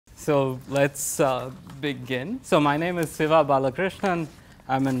So let's begin. So my name is Balakrishnan.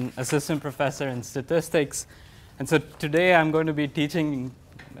 I'm an assistant professor in statistics. And so today I'm going to be teaching,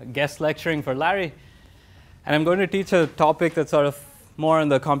 guest lecturing for Larry. And I'm going to teach a topic that's sort of more on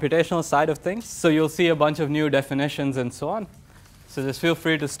the computational side of things. So you'll see a bunch of new definitions and so on. So just feel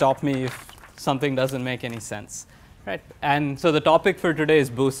free to stop me if something doesn't make any sense. Right? And so the topic for today is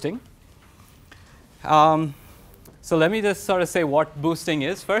boosting. So let me just sort of say what boosting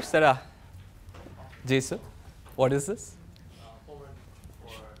is first. Jason, what is this?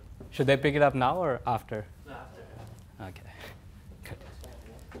 Should they pick it up now or after? After. Okay. Good.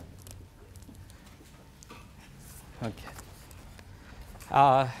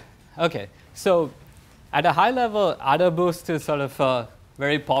 Okay. Okay. So at a high level, AdaBoost is sort of a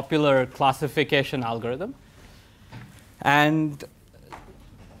very popular classification algorithm. And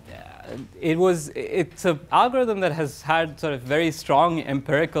it's an algorithm that has had sort of very strong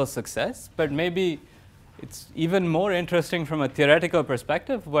empirical success, but maybe it's even more interesting from a theoretical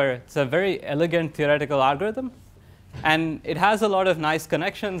perspective, where it's a very elegant theoretical algorithm. And it has a lot of nice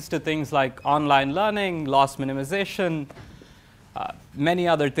connections to things like online learning, loss minimization, many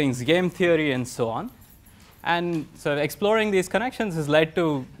other things, game theory, and so on. And so exploring these connections has led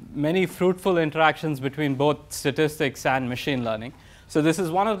to many fruitful interactions between both statistics and machine learning. So this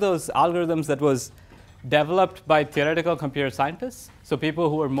is one of those algorithms that was developed by theoretical computer scientists, so people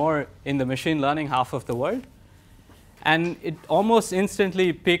who are more in the machine learning half of the world. And it almost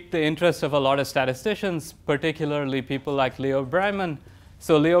instantly piqued the interest of a lot of statisticians, particularly people like Leo Breiman.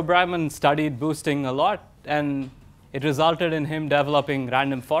 So Leo Breiman studied boosting a lot, and it resulted in him developing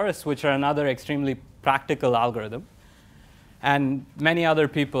random forests, which are another extremely practical algorithm. And many other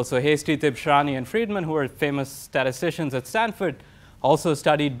people, so Hastie, Tibshirani, and Friedman, who are famous statisticians at Stanford, also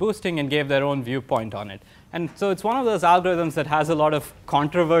studied boosting and gave their own viewpoint on it. And so it's one of those algorithms that has a lot of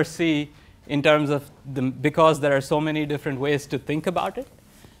controversy in terms of because there are so many different ways to think about it.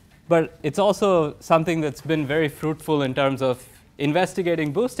 But it's also something that's been very fruitful in terms of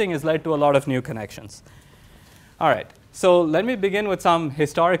investigating boosting has led to a lot of new connections. All right, so let me begin with some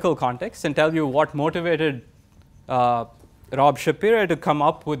historical context and tell you what motivated Rob Shapiro to come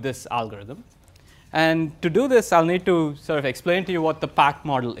up with this algorithm. And to do this, I'll need to sort of explain to you what the pack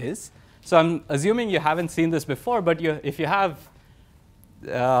model is. So I'm assuming you haven't seen this before, but if you have,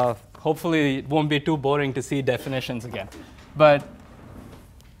 hopefully it won't be too boring to see definitions again. But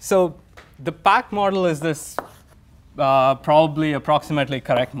so the pack model is this probably approximately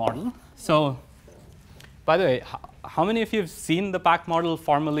correct model. So by the way, how many of you have seen the pack model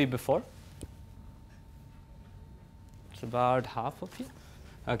formally before? It's about half of you.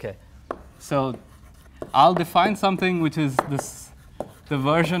 OK. So I'll define something which is the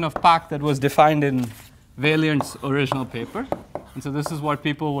version of pack that was defined in Valiant's original paper. And so this is what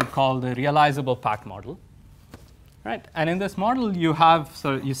people would call the realizable pack model. Right? And in this model, you have,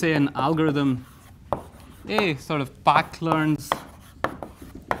 so you say an algorithm A sort of pack learns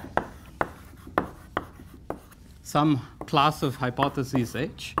some class of hypotheses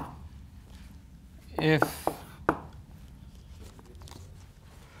H if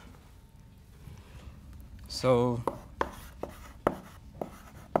so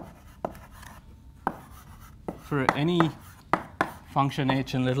for any function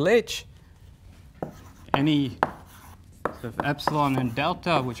h and little h, any sort of epsilon and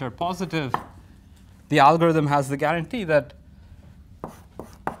delta which are positive, the algorithm has the guarantee that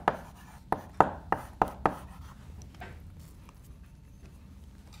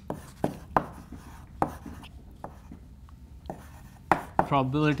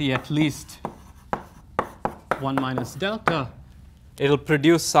probability at least 1 minus delta, it'll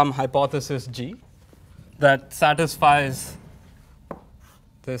produce some hypothesis G that satisfies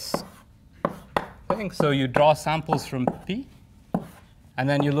this thing. So you draw samples from P, and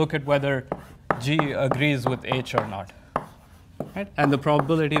then you look at whether G agrees with H or not. Right? And the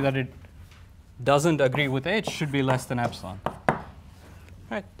probability that it doesn't agree with H should be less than epsilon.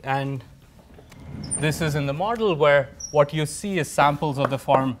 Right? And this is in the model where what you see is samples of the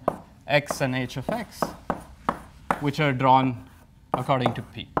form x and h of x, which are drawn according to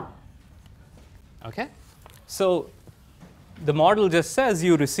P. OK? So the model just says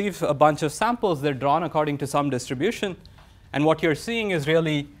you receive a bunch of samples. They're drawn according to some distribution. And what you're seeing is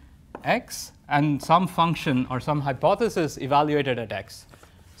really x and some function or some hypothesis evaluated at x.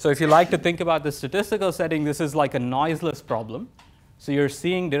 So if you like to think about the statistical setting, this is like a noiseless problem. So you're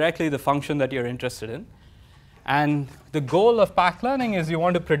seeing directly the function that you're interested in. And the goal of pack learning is you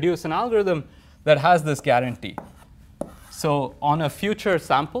want to produce an algorithm that has this guarantee. So on a future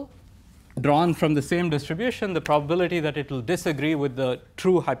sample, drawn from the same distribution, the probability that it will disagree with the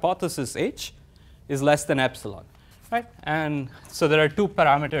true hypothesis H is less than epsilon. Right? And so there are two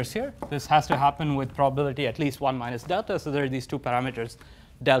parameters here. This has to happen with probability at least 1 minus delta. So there are these two parameters,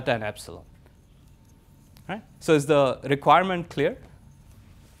 delta and epsilon. Right? So is the requirement clear?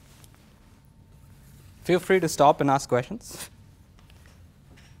 Feel free to stop and ask questions.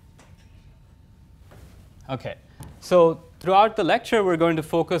 OK. So throughout the lecture, we're going to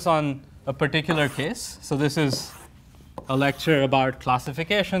focus on a particular case. So this is a lecture about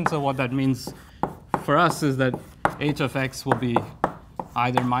classification. So what that means for us is that h of x will be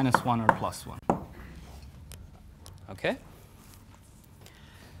either -1 or +1. OK.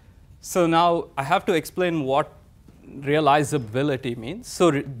 So now I have to explain what realizability means.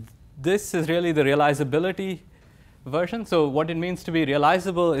 So this is really the realizability version. So what it means to be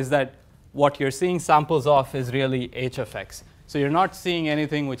realizable is that what you're seeing samples of is really h of x. So you're not seeing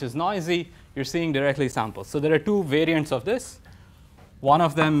anything which is noisy. You're seeing directly samples. So there are two variants of this. One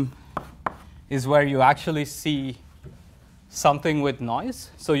of them is where you actually see something with noise.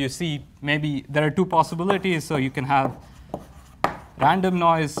 So you see maybe there are two possibilities. So you can have random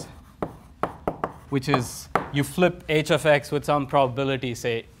noise, which is you flip h of x with some probability,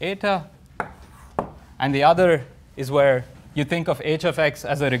 say eta. And the other is where you think of h of x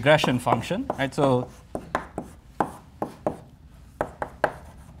as a regression function. Right? So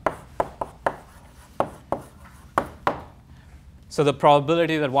the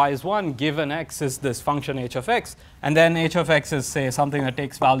probability that y is 1 given x is this function h of x. And then h of x is, say, something that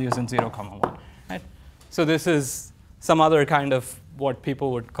takes values in 0, 1. Right? So this is some other kind of what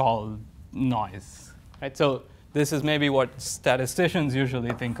people would call noise. Right? So this is maybe what statisticians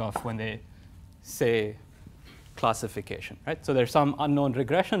usually think of when they say classification. Right? So there's some unknown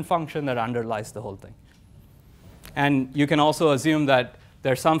regression function that underlies the whole thing. And you can also assume that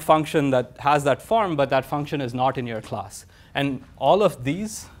there's some function that has that form, but that function is not in your class. And all of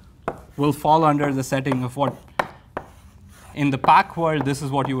these will fall under the setting of what, in the PAC world, this is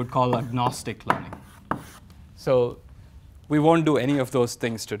what you would call agnostic learning. So we won't do any of those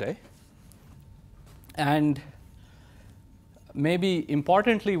things today. And maybe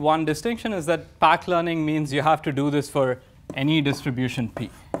importantly, one distinction is that PAC learning means you have to do this for any distribution P.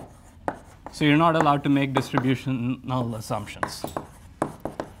 So you're not allowed to make distributional assumptions.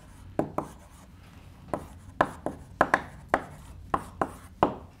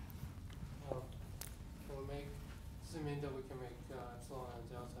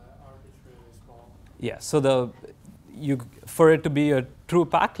 Yeah, so for it to be a true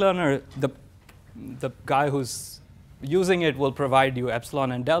PAC learner, the guy who's using it will provide you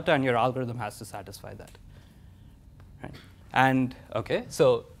epsilon and delta, and your algorithm has to satisfy that. Right? And OK,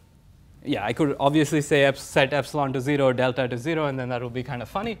 so yeah, I could obviously say set epsilon to 0, delta to 0, and then that would be kind of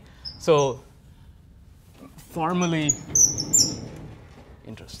funny. So formally,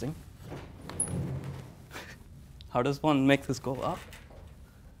 interesting. How does one make this go up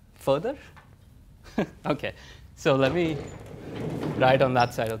further? OK, so let me write on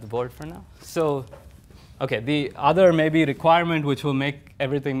that side of the board for now. So OK, the other maybe requirement which will make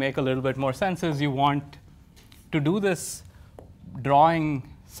everything make a little bit more sense is you want to do this drawing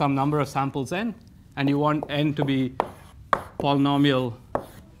some number of samples n, and you want n to be polynomial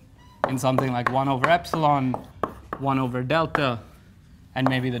in something like 1 over epsilon, 1 over delta, and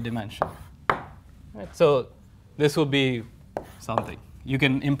maybe the dimension. Right, so this will be something. You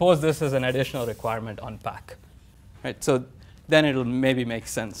can impose this as an additional requirement on PAC. Right, so then it will maybe make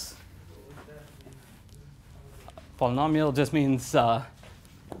sense. Polynomial just means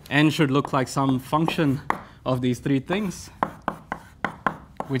n should look like some function of these three things,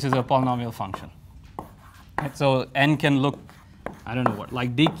 which is a polynomial function. Right, so n can look, I don't know what,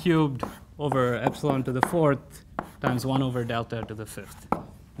 like d cubed over epsilon to the 4th times 1 over delta to the 5th.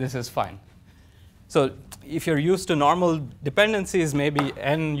 This is fine. So if you're used to normal dependencies, maybe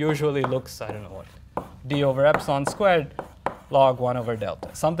n usually looks, I don't know what, d over epsilon squared log 1 over delta.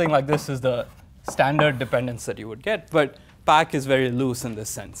 Something like this is the standard dependence that you would get. But PAC is very loose in this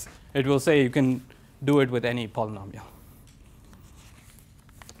sense. It will say you can do it with any polynomial.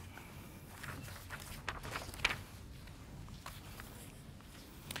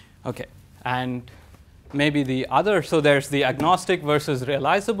 OK, and maybe the other, so there's the agnostic versus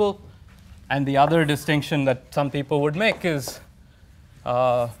realizable. And the other distinction that some people would make is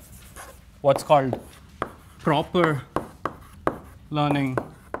what's called proper learning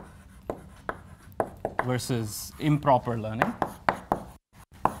versus improper learning.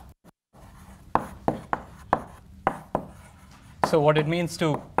 So what it means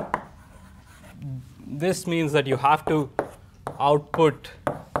to, this means that you have to output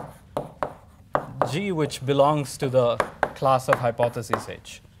G which belongs to the class of hypothesis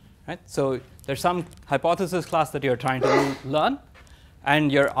H. Right? So there's some hypothesis class that you're trying to learn,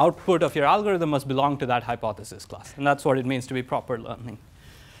 and your output of your algorithm must belong to that hypothesis class. And that's what it means to be proper learning.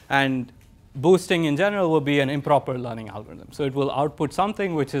 And boosting in general will be an improper learning algorithm. So it will output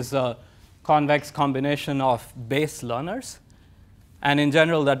something which is a convex combination of base learners. And in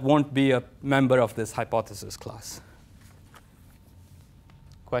general, that won't be a member of this hypothesis class.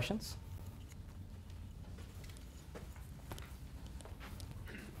 Questions?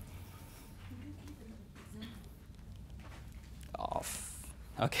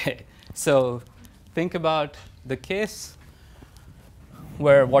 Okay, so think about the case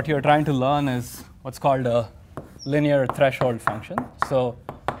where what you're trying to learn is what's called a linear threshold function. So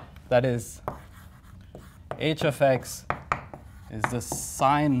that is h of x is the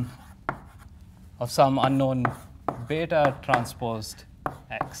sine of some unknown beta transposed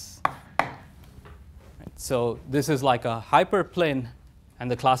x. Right. So this is like a hyperplane, and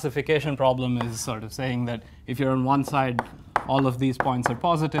the classification problem is sort of saying that if you're on one side, all of these points are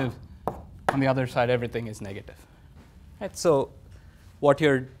positive. On the other side, everything is negative. Right? So what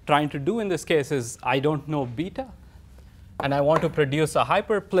you're trying to do in this case is I don't know beta, and I want to produce a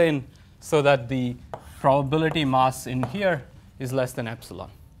hyperplane so that the probability mass in here is less than epsilon.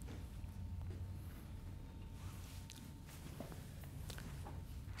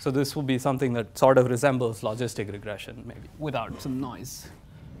 So this will be something that sort of resembles logistic regression, maybe without some noise.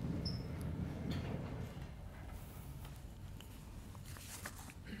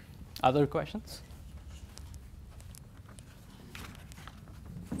 Other questions?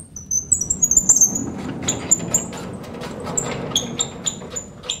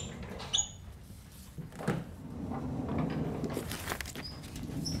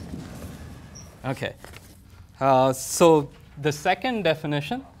 Okay. So the second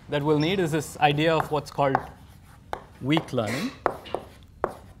definition that we'll need is this idea of what's called weak learning.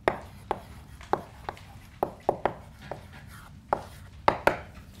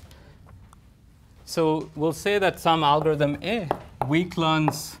 So we'll say that some algorithm A weak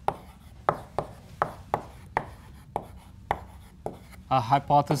learns a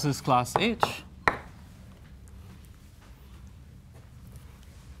hypothesis class H.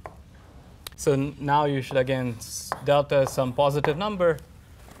 So now you should again delta some positive number,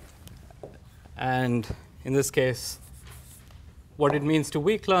 and in this case, what it means to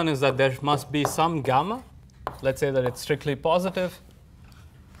weak learn is that there must be some gamma. Let's say that it's strictly positive,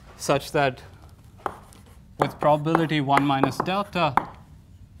 such that with probability 1 minus delta,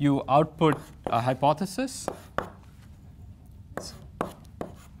 you output a hypothesis.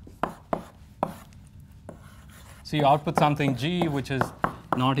 So you output something G which is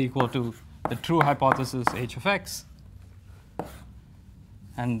not equal to the true hypothesis H of x.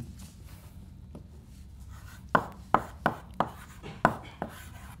 And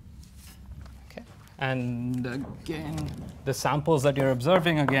okay. And again, the samples that you're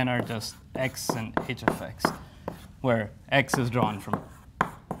observing again are just x and H of x, where x is drawn from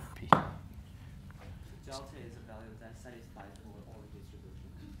P. Delta is a value that satisfies all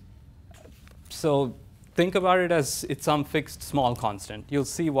distributions. So think about it as it's some fixed small constant. You'll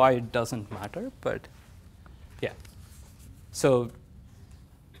see why it doesn't matter, but yeah. So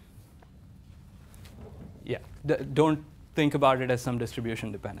yeah, don't think about it as some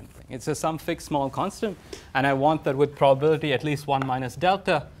distribution dependent thing. It's just some fixed small constant, and I want that with probability at least 1 minus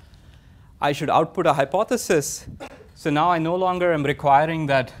delta, I should output a hypothesis. So now I no longer am requiring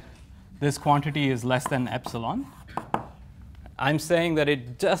that this quantity is less than epsilon. I'm saying that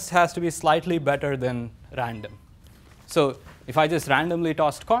it just has to be slightly better than random. So if I just randomly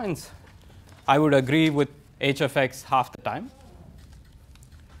tossed coins, I would agree with H of x half the time.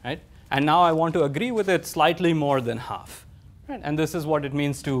 Right? And now I want to agree with it slightly more than half. Right? And this is what it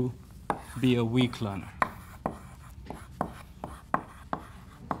means to be a weak learner.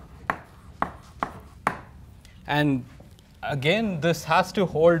 And again, this has to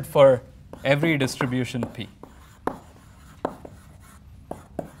hold for every distribution P.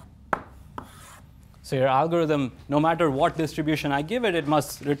 So your algorithm, no matter what distribution I give it, it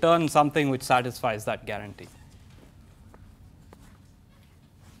must return something which satisfies that guarantee.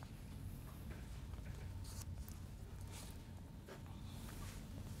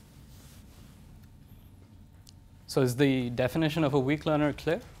 So is the definition of a weak learner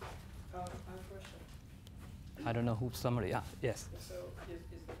clear? I have a question. I don't know who's somebody. Yeah. Yes. So is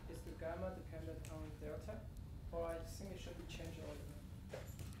the gamma dependent on delta, or I think it should be changed all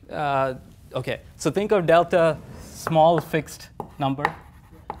the time? Okay. So think of delta, small fixed number.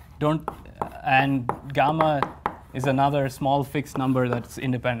 And gamma is another small fixed number that's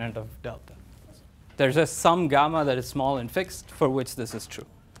independent of delta. There's just some gamma that is small and fixed for which this is true.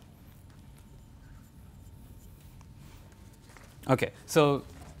 Okay, so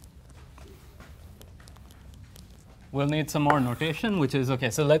we'll need some more notation, which is,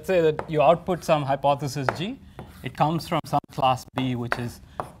 okay, so let's say that you output some hypothesis G. It comes from some class B, which is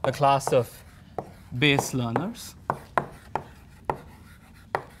a class of base learners.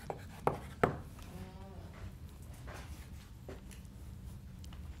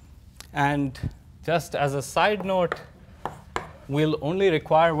 And just as a side note, we'll only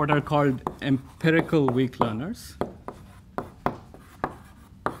require what are called empirical weak learners.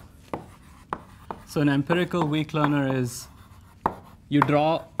 So an empirical weak learner is you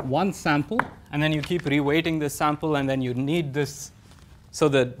draw one sample, and then you keep reweighting this sample, and then you need this. So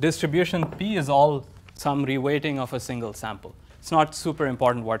the distribution P is all some reweighting of a single sample. It's not super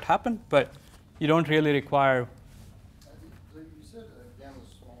important what happened, but you don't really require. You said gamma is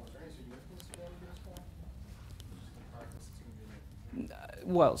small. Is there any significance to gamma being small? Just in practice, it's going to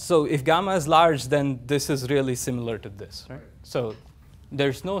be Well, so if gamma is large, then this is really similar to this, right? So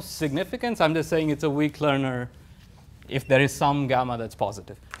there's no significance. I'm just saying it's a weak learner if there is some gamma that's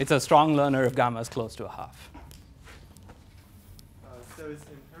positive. It's a strong learner if gamma is close to a half. So is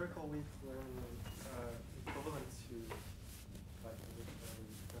empirical weak learning equivalent to like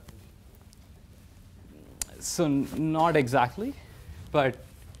definition? So not exactly, but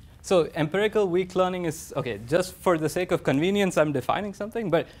so empirical weak learning is, okay, just for the sake of convenience, I'm defining something,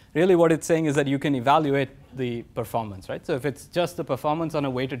 but really what it's saying is that you can evaluate the performance, right? So if it's just the performance on a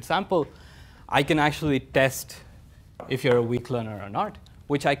weighted sample, I can actually test if you're a weak learner or not,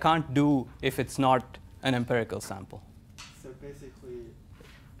 which I can't do if it's not an empirical sample. So basically,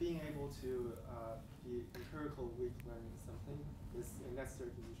 being able to be empirical weak learning something is a necessary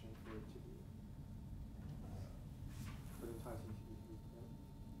condition for it to be for the entire thing to be weak, right?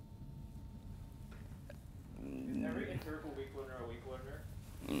 Is every empirical weak learner a weak learner?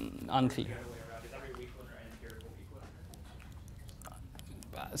 Unclear. The other way around. Is every weak learner an empirical weak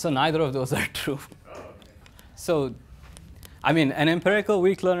learner? So neither of those are true. Oh, okay. So, I mean, an empirical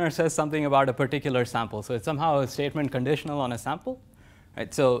weak learner says something about a particular sample. So it's somehow a statement conditional on a sample,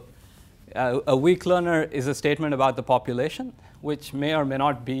 right? So a weak learner is a statement about the population, which may or may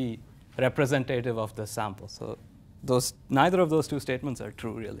not be representative of the sample. So neither of those two statements are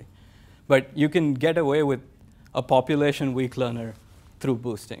true, really. But you can get away with a population weak learner through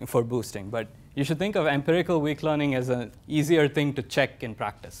boosting. But you should think of empirical weak learning as an easier thing to check in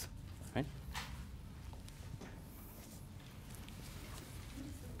practice, right?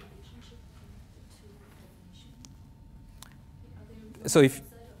 So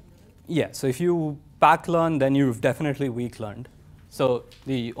if you back learn, then you've definitely weak learned. So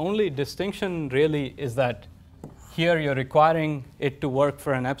the only distinction really is that here you're requiring it to work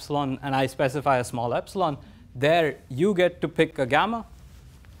for an epsilon, and I specify a small epsilon. There you get to pick a gamma,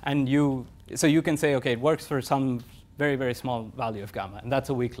 and so you can say, okay, it works for some very, very small value of gamma, and that's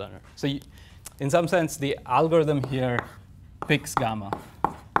a weak learner. So in some sense, the algorithm here picks gamma.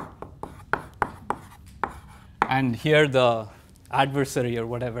 And here the adversary or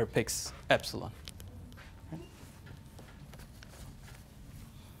whatever picks epsilon.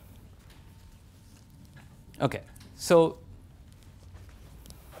 Okay, so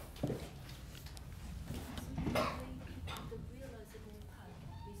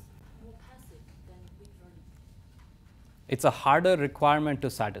it's a harder requirement to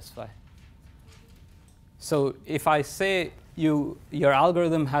satisfy. So if I say your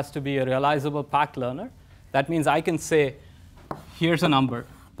algorithm has to be a realizable packed learner, that means I can say, here's a number,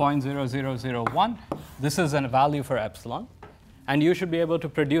 0.0001. This is a value for epsilon. And you should be able to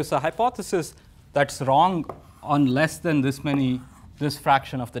produce a hypothesis that's wrong on less than this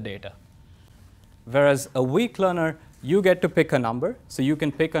fraction of the data. Whereas a weak learner, you get to pick a number. So you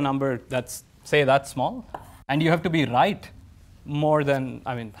can pick a number that's, say, that small. And you have to be right more than,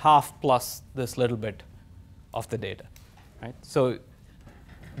 half plus this little bit of the data, right? So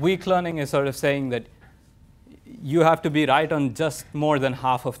weak learning is sort of saying that you have to be right on just more than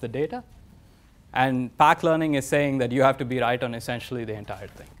half of the data. And packed learning is saying that you have to be right on essentially the entire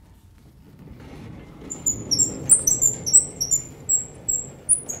thing.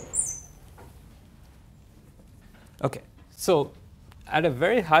 Okay, so at a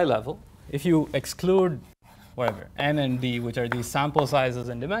very high level, if you exclude whatever, n and d, which are these sample sizes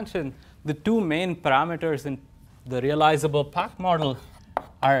and dimension, the two main parameters in the realizable packed model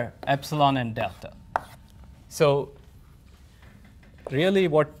are epsilon and delta. So really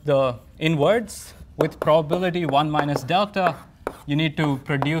in words, with probability 1 minus delta, you need to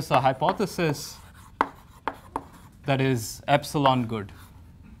produce a hypothesis that is epsilon good.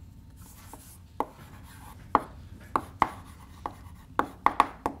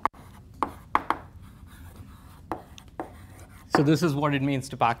 So this is what it means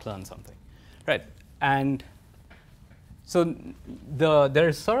to pack learn something, right? And so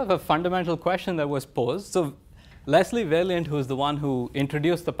there's sort of a fundamental question that was posed. So Leslie Valiant, who is the one who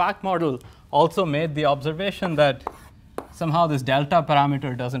introduced the pack model, also made the observation that somehow this delta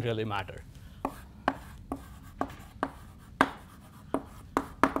parameter doesn't really matter.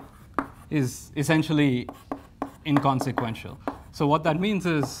 Is essentially inconsequential. So what that means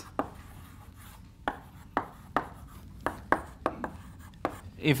is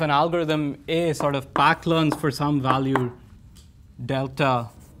if an algorithm A sort of pack learns for some value delta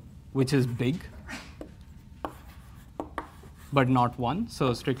which is big but not 1,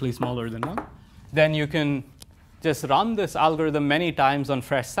 so strictly smaller than 1, then you can just run this algorithm many times on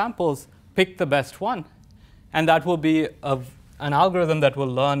fresh samples, pick the best one, and that will be an algorithm that will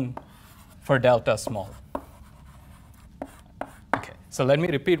learn for delta small. Okay, so let me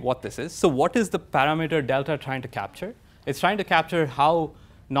repeat what this is. So what is the parameter delta trying to capture? It's trying to capture how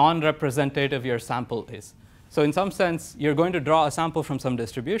non-representative your sample is. So in some sense, you're going to draw a sample from some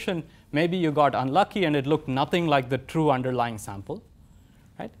distribution. Maybe you got unlucky and it looked nothing like the true underlying sample,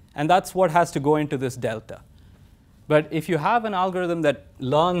 right? And that's what has to go into this delta. But if you have an algorithm that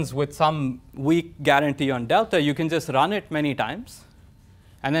learns with some weak guarantee on delta, you can just run it many times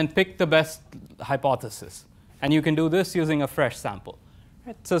and then pick the best hypothesis. And you can do this using a fresh sample.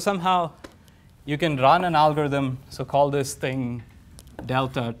 Right? So somehow you can run an algorithm, so call this thing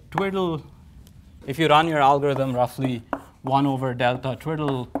delta twiddle. If you run your algorithm roughly 1 over delta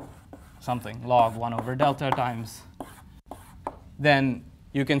twiddle something, log 1 over delta times, then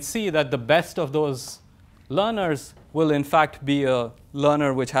you can see that the best of those learners will in fact be a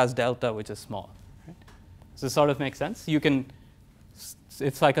learner which has delta which is small. Right? Does this sort of make sense? You can.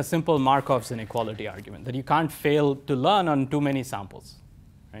 It's like a simple Markov's inequality argument that you can't fail to learn on too many samples.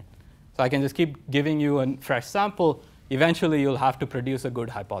 Right? So I can just keep giving you a fresh sample. Eventually, you'll have to produce a good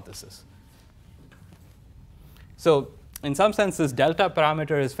hypothesis. So in some sense, this delta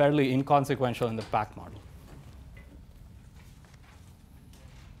parameter is fairly inconsequential in the pack model.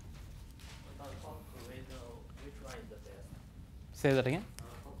 How do we know which one is the best? Say that again?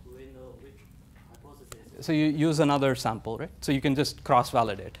 How do we know which hypothesis? So you use another sample, right? So you can just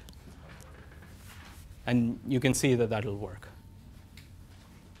cross-validate. And you can see that that will work.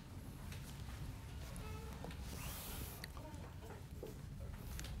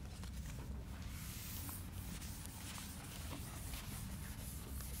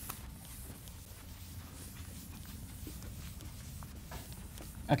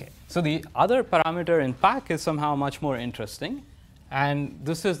 OK, so the other parameter in pack is somehow much more interesting. And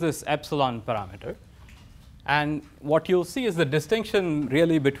this is this epsilon parameter. And what you'll see is the distinction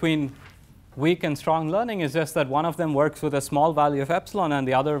really between weak and strong learning is just that one of them works with a small value of epsilon and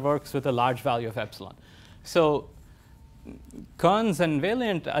the other works with a large value of epsilon. So Kearns and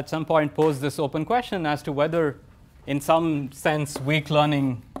Valiant at some point posed this open question as to whether, in some sense, weak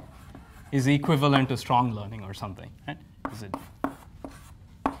learning is equivalent to strong learning or something. Right? Is it?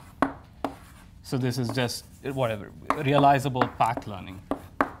 So this is just whatever, realizable pack learning.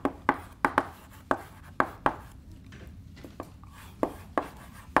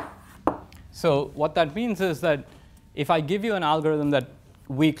 So what that means is that if I give you an algorithm that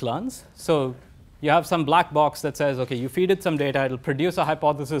weak learns, so you have some black box that says, OK, you feed it some data, it'll produce a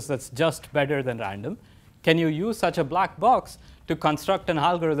hypothesis that's just better than random. Can you use such a black box to construct an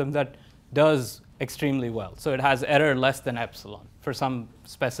algorithm that does extremely well? So it has error less than epsilon for some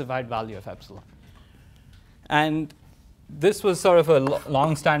specified value of epsilon. And this was sort of a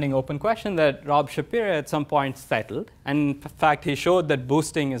long-standing open question that Rob Shapiro at some point settled. And in fact, he showed that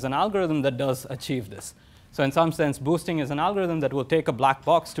boosting is an algorithm that does achieve this. So in some sense, boosting is an algorithm that will take a black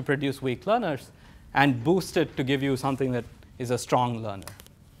box to produce weak learners and boost it to give you something that is a strong learner.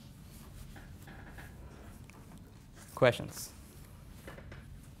 Questions?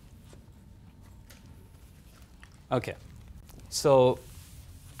 OK. So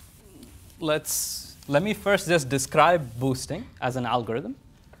let me first just describe boosting as an algorithm.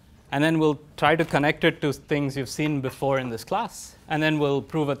 And then we'll try to connect it to things you've seen before in this class. And then we'll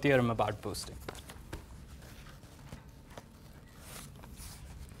prove a theorem about boosting.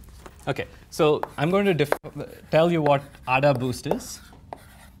 OK, so I'm going to tell you what ADA boost is.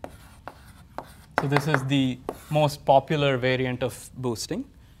 So this is the most popular variant of boosting.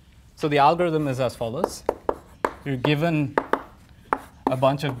 So the algorithm is as follows. You're given a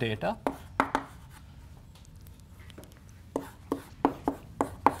bunch of data.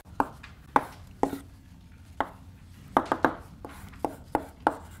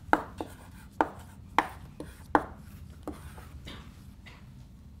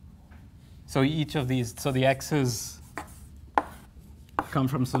 So each of these, so the x's come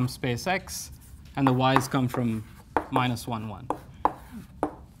from some space x, and the y's come from minus 1, 1.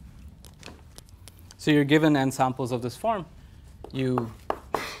 So you're given n samples of this form. You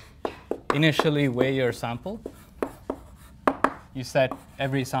initially weigh your sample. You set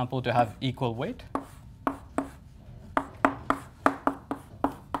every sample to have equal weight.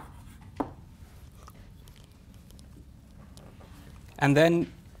 And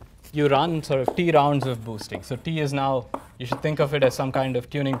then you run sort of t rounds of boosting. So t is now, you should think of it as some kind of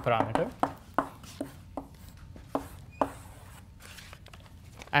tuning parameter.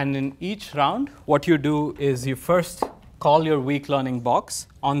 And in each round, what you do is you first call your weak learning box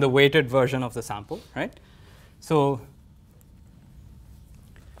on the weighted version of the sample, right? So,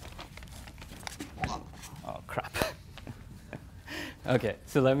 oh crap. Okay,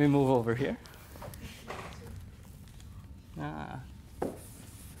 so let me move over here.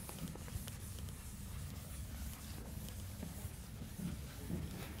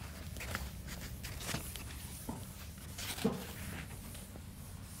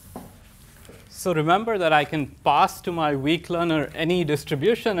 So remember that I can pass to my weak learner any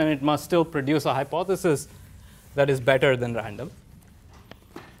distribution, and it must still produce a hypothesis that is better than random.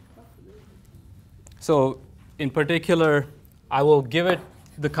 So in particular, I will give it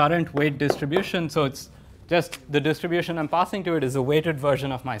the current weight distribution. So it's just the distribution I'm passing to it is a weighted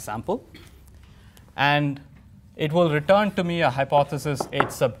version of my sample. And it will return to me a hypothesis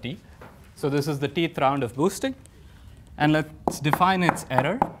h sub t. So this is the tth round of boosting. And let's define its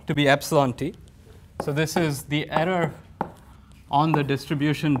error to be epsilon t. So this is the error on the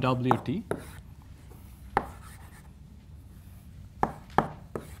distribution Wt.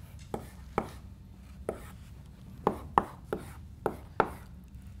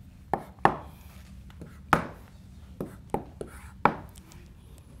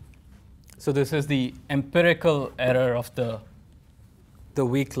 So this is the empirical error of the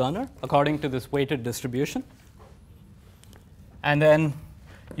weak learner according to this weighted distribution. And then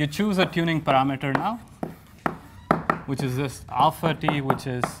you choose a tuning parameter now, which is this alpha t, which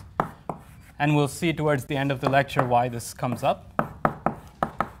is, and we'll see towards the end of the lecture why this comes up.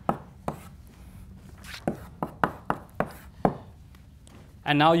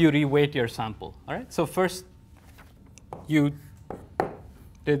 And now you reweight your sample. All right. So first you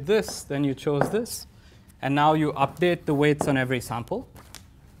did this, then you chose this, and now you update the weights on every sample.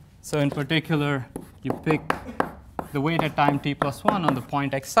 So in particular, you pick the weight at time t plus 1 on the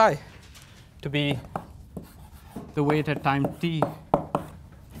point xi to be the weight at time t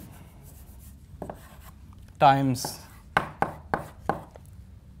times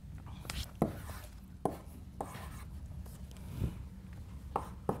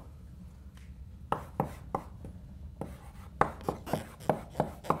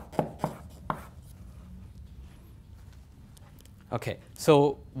Okay,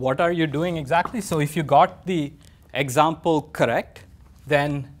 so what are you doing exactly? So if you got the example correct,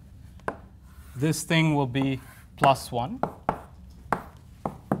 then this thing will be plus 1.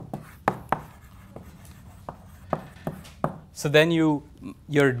 So then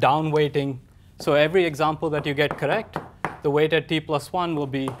you're down weighting. So every example that you get correct, the weight at t plus 1 will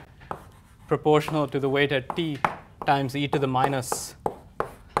be proportional to the weight at t times e to the minus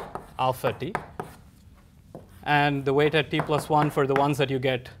alpha t. And the weight at t plus 1 for the ones that you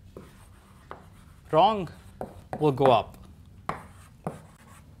get wrong will go up.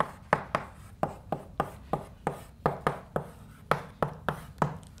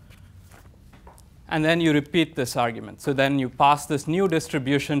 And then you repeat this argument. So then you pass this new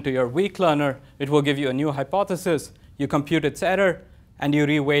distribution to your weak learner. It will give you a new hypothesis. You compute its error, and you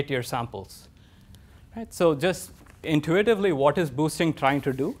reweight your samples. Right? So just intuitively, what is boosting trying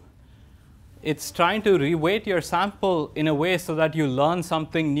to do? It's trying to reweight your sample in a way so that you learn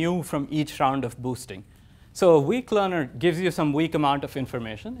something new from each round of boosting. So a weak learner gives you some weak amount of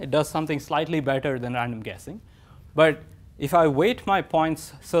information. It does something slightly better than random guessing. But if I weight my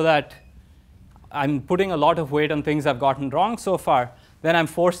points so that I'm putting a lot of weight on things I've gotten wrong so far, then I'm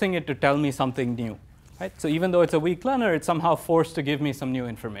forcing it to tell me something new. Right? So even though it's a weak learner, it's somehow forced to give me some new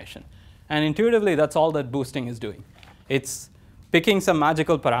information. And intuitively, that's all that boosting is doing. It's picking some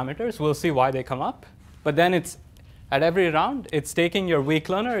magical parameters. We'll see why they come up. But then it's at every round, it's taking your weak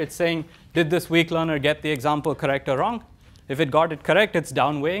learner. It's saying, did this weak learner get the example correct or wrong? If it got it correct, it's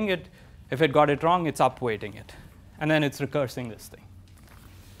downweighing it. If it got it wrong, it's upweighting it. And then it's recursing this thing.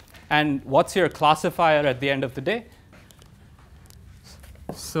 And what's your classifier at the end of the day?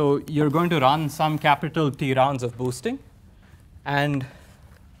 So you're going to run some capital T rounds of boosting. And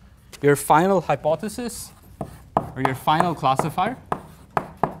your final hypothesis, or your final classifier,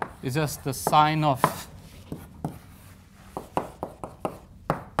 is just the sign of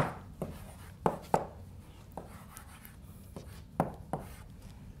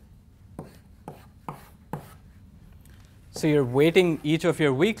So you're weighting each of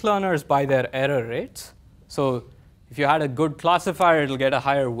your weak learners by their error rates. So if you had a good classifier, it'll get a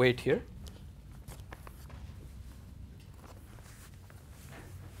higher weight here.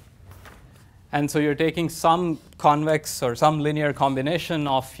 And so you're taking some convex or some linear combination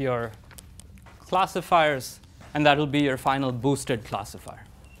of your classifiers, and that will be your final boosted classifier.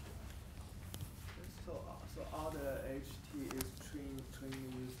 So all the HT is trained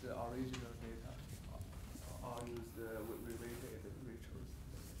use the original data, or use the reweighted rituals.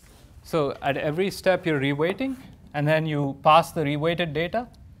 So at every step, you're reweighting, and then you pass the reweighted data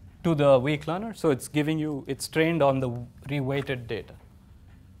to the weak learner. So it's giving you, it's trained on the reweighted data.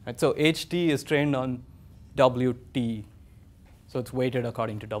 Right? So HT is trained on WT. So it's weighted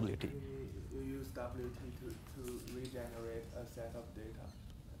according to WT. You use WT to regenerate a set of data.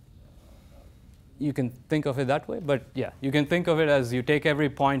 You can think of it that way, but yeah, you can think of it as you take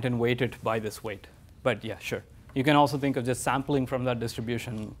every point and weight it by this weight. But yeah, sure. You can also think of just sampling from that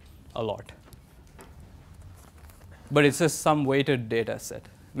distribution a lot. But it's just some weighted data set.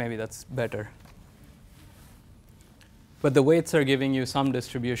 Maybe that's better. But the weights are giving you some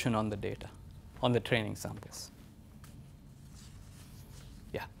distribution on the data, on the training samples.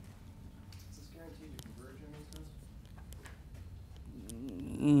 Yeah? Is this guaranteed to converge in any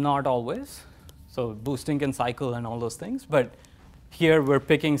sense? Not always. So boosting can cycle and all those things. But here we're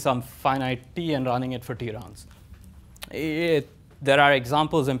picking some finite t and running it for t rounds. There are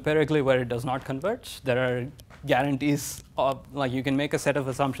examples empirically where it does not converge. There are guarantees of, like you can make a set of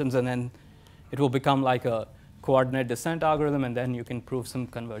assumptions and then it will become like a coordinate descent algorithm, and then you can prove some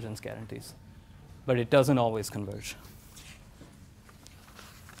convergence guarantees. But it doesn't always converge.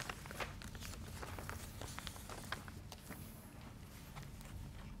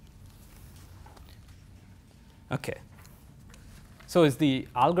 OK. So is the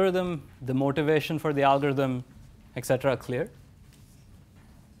algorithm, the motivation for the algorithm, et cetera, clear?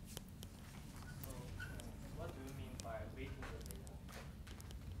 What do you mean by weighting the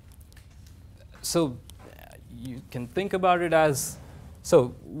data? So you can think about it as,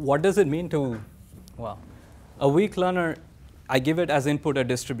 so what does it mean to, well, a weak learner, I give it as input a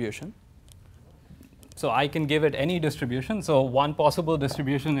distribution. So I can give it any distribution. So one possible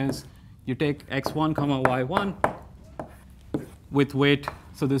distribution is you take x1, y1 with weight.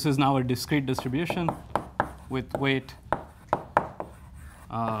 So this is now a discrete distribution with weight,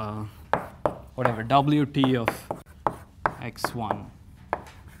 whatever, WT of x1.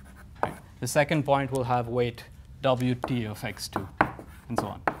 Right. The second point will have weight WT of x2, and so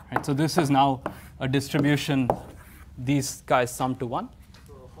on. Right. So this is now a distribution. These guys sum to 1.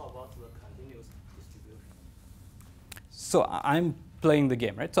 So how about the continuous distribution? So I'm playing the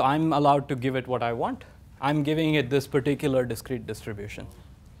game, right? So I'm allowed to give it what I want. I'm giving it this particular discrete distribution.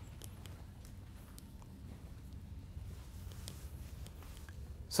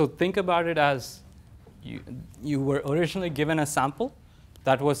 So think about it as you were originally given a sample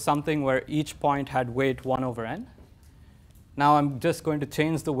that was something where each point had weight 1 over n. Now I'm just going to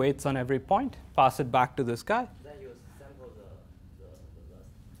change the weights on every point, pass it back to this guy. Then you sample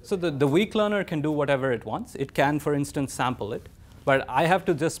So the weak learner can do whatever it wants. It can, for instance, sample it. But I have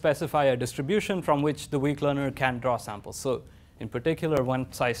to just specify a distribution from which the weak learner can draw samples. So in particular,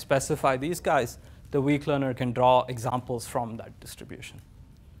 once I specify these guys, the weak learner can draw examples from that distribution.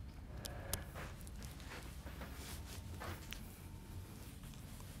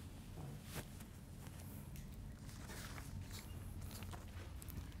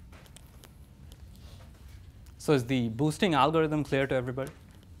 So is the boosting algorithm clear to everybody?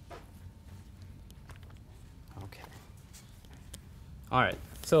 OK. All right.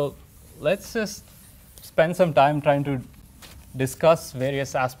 So let's just spend some time trying to discuss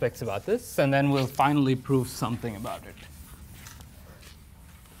various aspects about this, and then we'll finally prove something about it.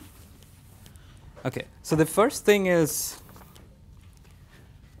 OK. So the first thing is,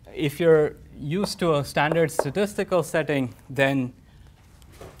 if you're used to a standard statistical setting, then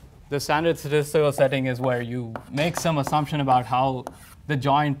the standard statistical setting is where you make some assumption about how the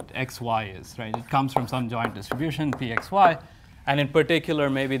joint xy is, right? It comes from some joint distribution, pxy. And in particular,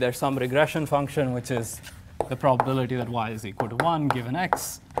 maybe there's some regression function, which is the probability that y is equal to 1 given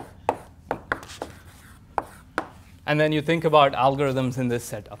x. And then you think about algorithms in this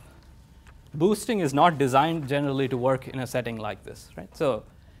setup. Boosting is not designed generally to work in a setting like this, right? So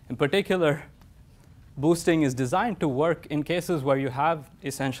in particular, boosting is designed to work in cases where you have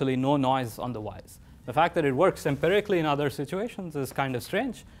essentially no noise on the y's. The fact that it works empirically in other situations is kind of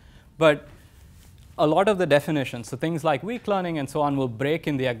strange. But a lot of the definitions, so things like weak learning and so on, will break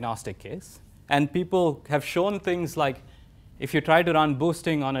in the agnostic case. And people have shown things like if you try to run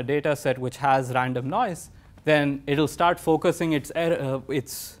boosting on a data set which has random noise, then it'll start focusing its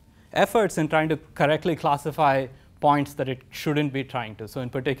efforts in trying to correctly classify points that it shouldn't be trying to, so in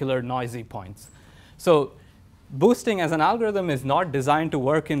particular noisy points. So boosting as an algorithm is not designed to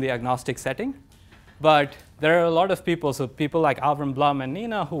work in the agnostic setting, but there are a lot of people, so people like Avram Blum and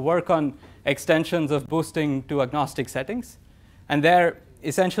Nina, who work on extensions of boosting to agnostic settings. And there,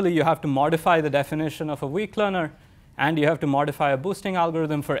 essentially, you have to modify the definition of a weak learner, and you have to modify a boosting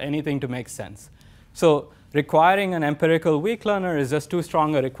algorithm for anything to make sense. So requiring an empirical weak learner is just too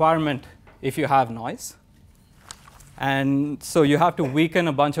strong a requirement if you have noise. And so you have to weaken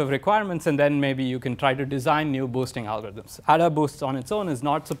a bunch of requirements, and then maybe you can try to design new boosting algorithms. AdaBoost on its own is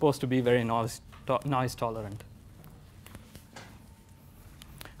not supposed to be very noise tolerant.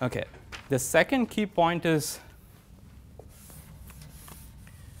 Okay, the second key point is,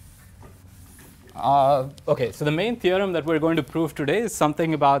 okay, so the main theorem that we're going to prove today is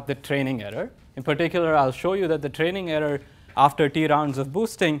something about the training error. In particular, I'll show you that the training error after t rounds of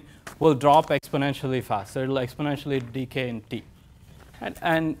boosting will drop exponentially fast. So it'll exponentially decay in t.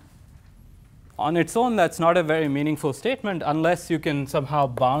 And on its own, that's not a very meaningful statement unless you can somehow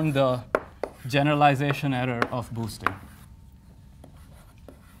bound the generalization error of boosting.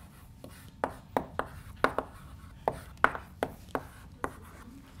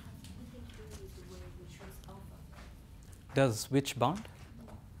 Does which bound?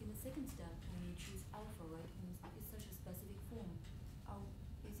 In the second step, when you choose alpha, right, and it's such a specific form,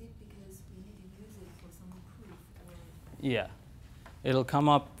 is it because we need to use it for some proof? Or Yeah. It'll come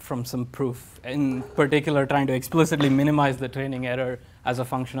up from some proof. In particular, trying to explicitly minimize the training error as a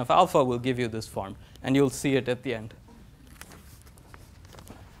function of alpha will give you this form. And you'll see it at the end.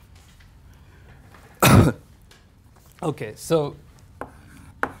 Okay, so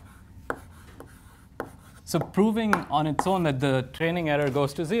proving on its own that the training error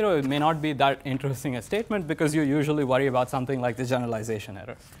goes to 0, it may not be that interesting a statement because you usually worry about something like the generalization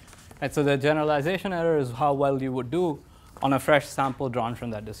error. And so the generalization error is how well you would do on a fresh sample drawn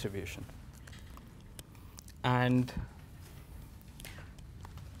from that distribution. And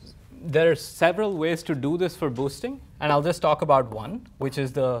there are several ways to do this for boosting, and I'll just talk about one, which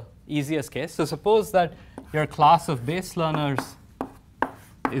is the easiest case. So suppose that your class of base learners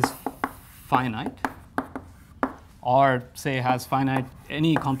is finite, or say has finite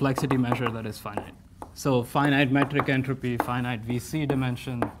any complexity measure that is finite. So finite metric entropy, finite VC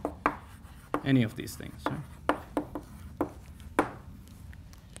dimension, any of these things. Right?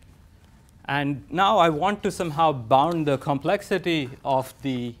 And now I want to somehow bound the complexity of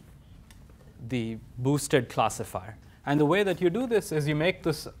the boosted classifier. And the way that you do this is you make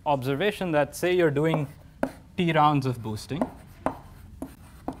this observation that, say you're doing t rounds of boosting.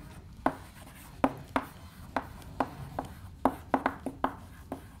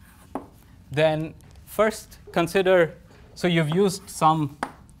 Then first consider, so you've used some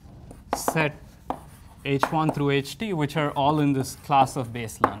set h1 through ht, which are all in this class of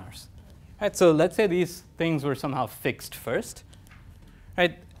base learners. Right, so let's say these things were somehow fixed first.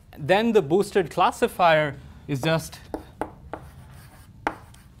 Right, then the boosted classifier is just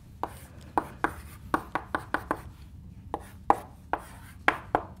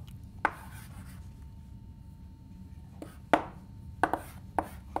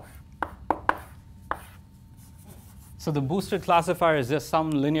so the boosted classifier is just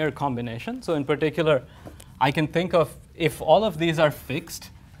some linear combination. So in particular, I can think of, if all of these are fixed,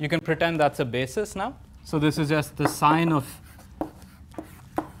 you can pretend that's a basis now. So this is just the sign of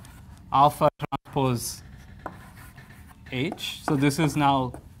alpha transpose h. So this is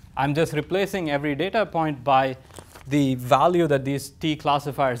now, I'm just replacing every data point by the value that these t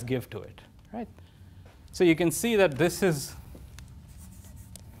classifiers give to it. Right? So you can see that this is,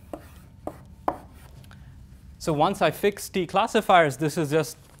 so once I fix t classifiers, this is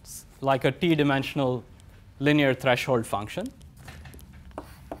just like a t-dimensional linear threshold function.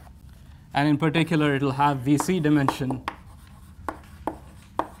 And in particular, it'll have VC dimension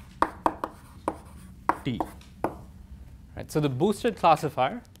t. Right, so the boosted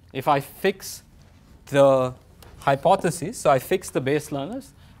classifier, if I fix the hypotheses, so I fix the base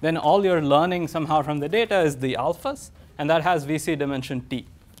learners, then all you're learning somehow from the data is the alphas, and that has VC dimension t.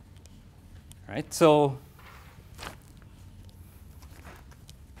 Right, so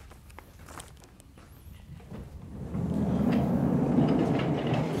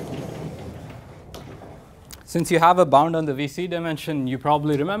since you have a bound on the VC dimension, you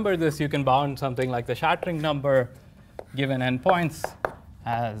probably remember this. You can bound something like the shattering number given n points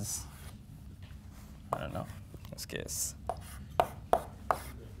as, I don't know, in this case.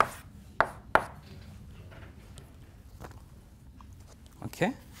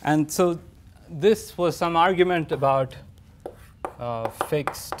 Okay, and so this was some argument about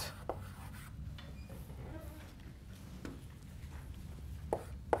fixed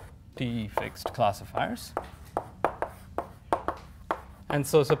T-fixed classifiers. And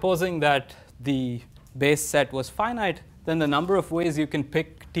so supposing that the base set was finite, then the number of ways you can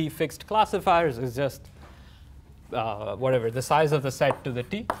pick T-fixed classifiers is just whatever, the size of the set to the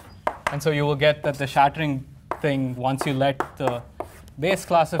T. And so you will get that the shattering thing, once you let the base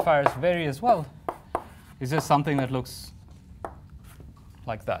classifiers vary as well, is just something that looks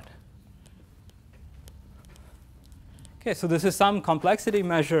like that. Okay, so this is some complexity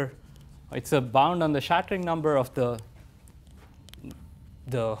measure. It's a bound on the shattering number of the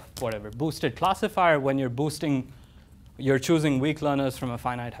whatever boosted classifier when you're choosing weak learners from a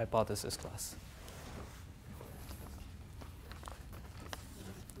finite hypothesis class.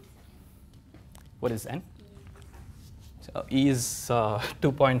 What is n? So E is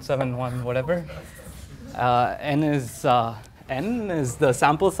 2.71 whatever. N is the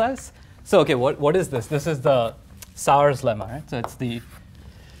sample size. So okay, what is this? This is the Sauer's lemma, right? So it's the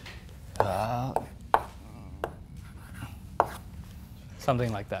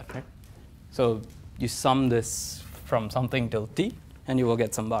something like that, right? So you sum this from something till t, and you will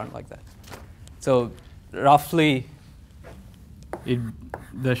get some bound like that. So roughly,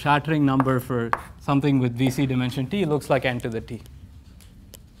 the shattering number for something with VC dimension t looks like n to the t.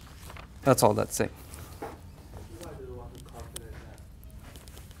 That's all that's saying. Why do you want to calculate that?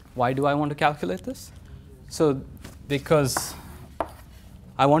 Why do I want to calculate this? So because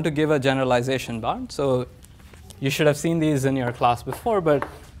I want to give a generalization bound. So you should have seen these in your class before, but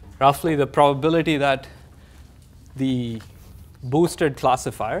roughly the probability that the boosted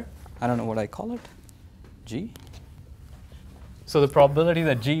classifier, I don't know what I call it, G. So the probability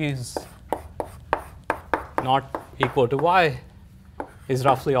that G is not equal to Y is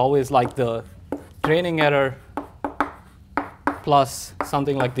roughly always like the training error plus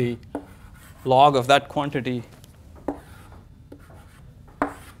something like the log of that quantity.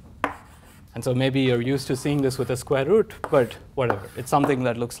 And so maybe you're used to seeing this with a square root, but whatever. It's something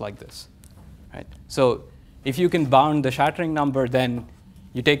that looks like this, right? So if you can bound the shattering number, then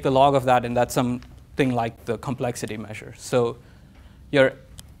you take the log of that, and that's something like the complexity measure. So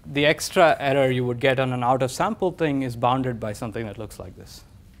the extra error you would get on an out-of-sample thing is bounded by something that looks like this.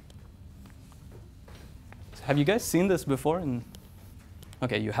 So have you guys seen this before?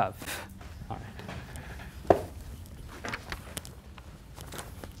 Okay, you have. All right.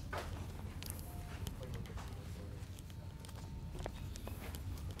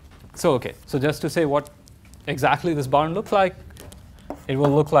 So okay, so just to say what exactly this bound looks like, it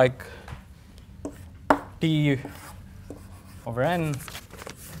will look like T over n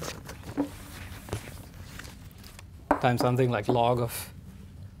times something like log of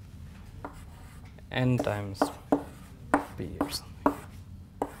n times b or something,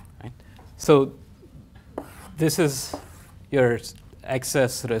 right? So this is your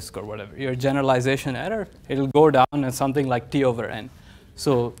excess risk or whatever, your generalization error. It'll go down as something like T over n.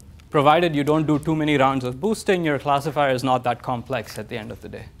 So provided you don't do too many rounds of boosting, your classifier is not that complex at the end of the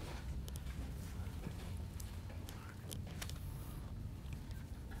day.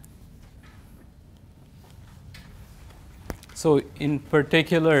 So in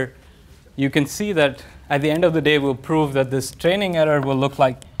particular, you can see that at the end of the day, we'll prove that this training error will look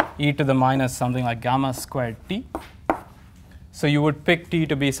like e to the minus something like gamma squared t. So you would pick t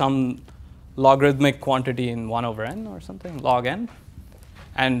to be some logarithmic quantity in 1 over n or something, log n.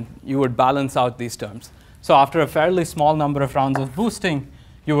 And you would balance out these terms. So after a fairly small number of rounds of boosting,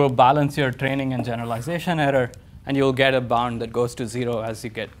 you will balance your training and generalization error, and you'll get a bound that goes to 0 as you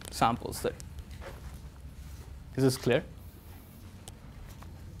get samples there. Is this clear?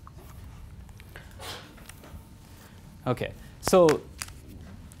 Okay, so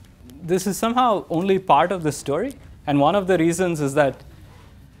this is somehow only part of the story. And one of the reasons is that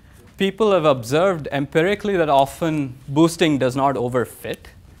people have observed empirically that often boosting does not overfit.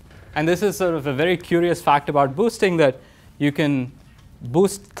 And this is sort of a very curious fact about boosting, that you can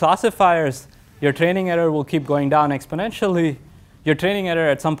boost classifiers, your training error will keep going down exponentially, your training error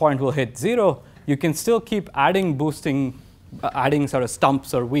at some point will hit 0. You can still keep adding boosting, adding sort of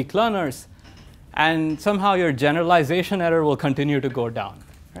stumps or weak learners, and somehow your generalization error will continue to go down.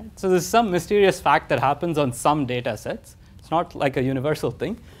 Right? So there's some mysterious fact that happens on some data sets. It's not like a universal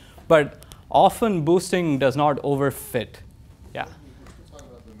thing. But often boosting does not overfit. Yeah? You're talking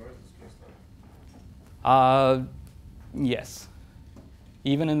about the noiseless case, though. Yes.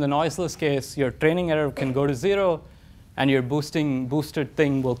 Even in the noiseless case, your training error can go to 0, and your boosted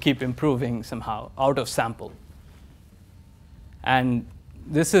thing will keep improving somehow out of sample. And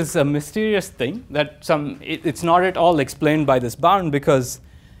this is a mysterious thing that it's not at all explained by this bound, because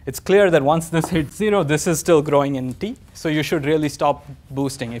it's clear that once this hits 0, this is still growing in t. So you should really stop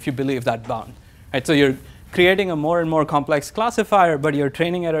boosting if you believe that bound. Right? So you're creating a more and more complex classifier, but your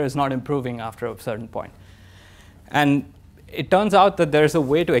training error is not improving after a certain point. And it turns out that there's a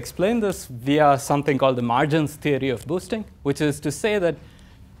way to explain this via something called the margins theory of boosting, which is to say that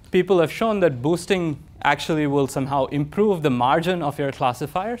people have shown that boosting actually will somehow improve the margin of your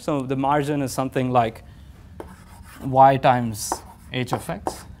classifier. So the margin is something like y times h of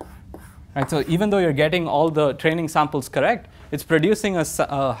x. Right? So even though you're getting all the training samples correct, it's producing a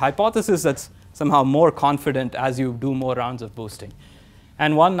hypothesis that's somehow more confident as you do more rounds of boosting.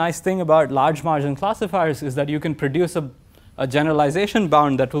 And one nice thing about large margin classifiers is that you can produce a generalization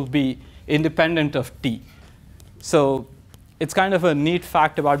bound that will be independent of t. So it's kind of a neat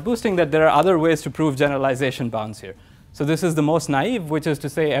fact about boosting that there are other ways to prove generalization bounds here. So this is the most naive, which is to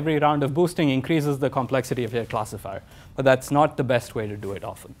say every round of boosting increases the complexity of your classifier. But that's not the best way to do it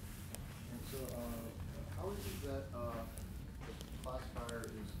often. And so how is it that the classifier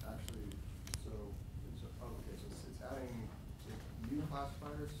is actually, it's adding new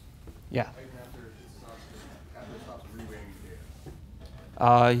classifiers? Yeah. Even after it stops reweighting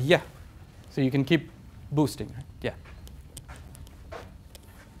data? Yeah. So you can keep boosting, right? Yeah.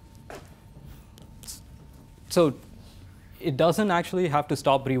 So it doesn't actually have to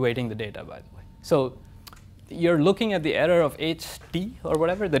stop reweighting the data, by the way. So you're looking at the error of HT or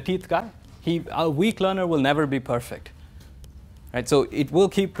whatever, the teeth guy. A weak learner will never be perfect. Right? So it will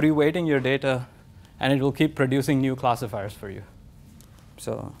keep reweighting your data, and it will keep producing new classifiers for you.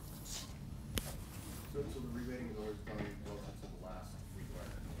 So the reweighting is always done relative to the last weak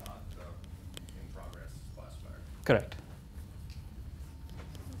learner, not the in-progress classifier. correct.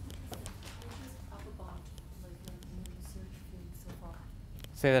 Upper bound, like in the research field so far?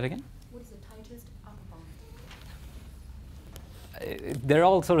 Say that again? What is the tightest upper bound? They're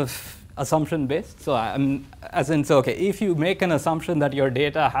all sort of assumption based. So okay, if you make an assumption that your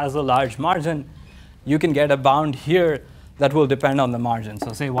data has a large margin, you can get a bound here that will depend on the margin.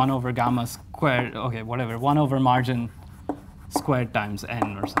 So say 1 over gamma squared, okay, whatever, 1 over margin squared times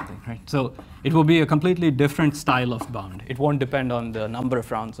n or something, right? So it will be a completely different style of bound. It won't depend on the number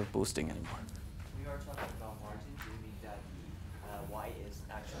of rounds of boosting anymore. When you are talking about margin, do you mean that the y is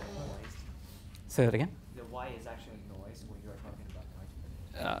actually noise? Say that again? The y is actually noise when you are talking about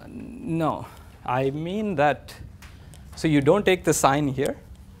margin? No, I mean that, so you don't take the sign here,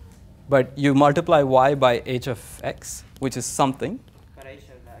 but you multiply y by h of x, which is something. But h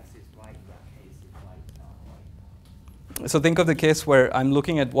of x is right in that case, it's right, not right. So think of the case where I'm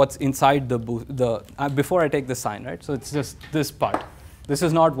looking at what's inside before I take the sign, right? So it's just this part. This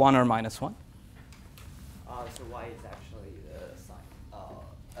is not 1 or minus 1. So y is actually the sign,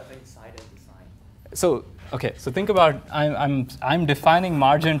 of inside of the sign. So okay, so think about I'm defining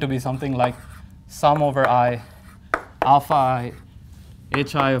margin to be something like sum over I, alpha I,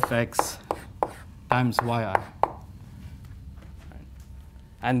 hi of x times yi.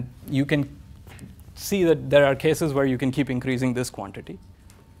 And you can see that there are cases where you can keep increasing this quantity.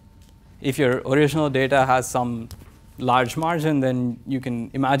 If your original data has some large margin, then you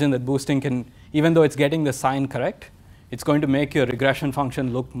can imagine that boosting can, even though it's getting the sign correct, it's going to make your regression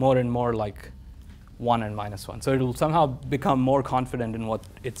function look more and more like 1 and minus 1. So it will somehow become more confident in what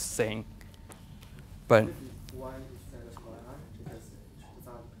it's saying. But Y instead of yi because it does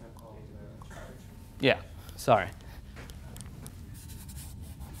not depend on the charge. yeah, sorry.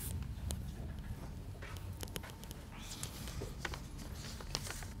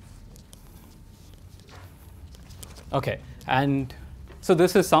 Okay, and so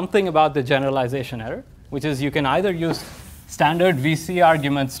this is something about the generalization error, which is you can either use standard VC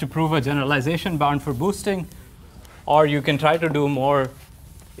arguments to prove a generalization bound for boosting, or you can try to do more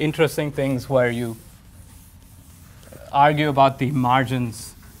interesting things where you argue about the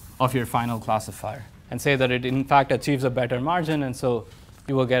margins of your final classifier and say that it in fact achieves a better margin, and so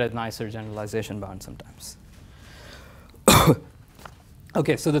you will get a nicer generalization bound sometimes.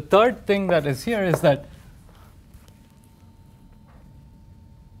 Okay, so the third thing that is here is that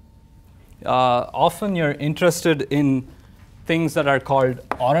often you're interested in things that are called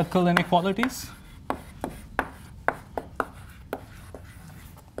oracle inequalities.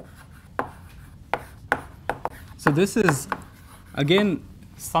 So this is, again,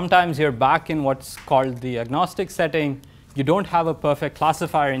 sometimes you're back in what's called the agnostic setting. You don't have a perfect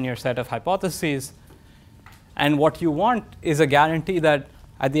classifier in your set of hypotheses. And what you want is a guarantee that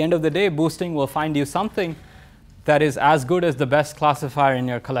at the end of the day, boosting will find you something that is as good as the best classifier in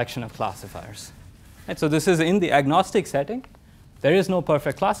your collection of classifiers. And so this is in the agnostic setting. there is no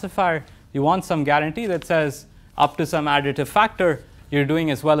perfect classifier. You want some guarantee that says up to some additive factor, you're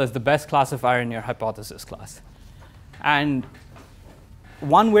doing as well as the best classifier in your hypothesis class. And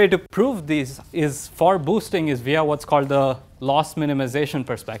one way to prove these is for boosting is via what's called the loss minimization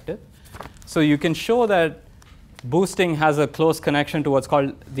perspective. So you can show that boosting has a close connection to what's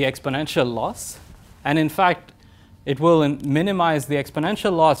called the exponential loss. And in fact, it will minimize the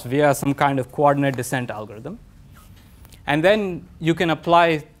exponential loss via some kind of coordinate descent algorithm. And then you can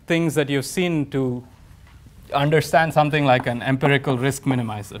apply things that you've seen to understand something like an empirical risk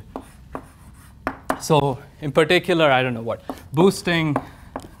minimizer. So in particular, I don't know what, boosting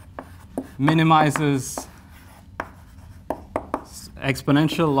minimizes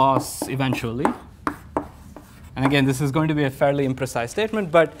exponential loss eventually. And again, this is going to be a fairly imprecise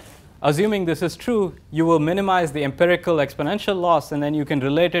statement, but assuming this is true, you will minimize the empirical exponential loss, and then you can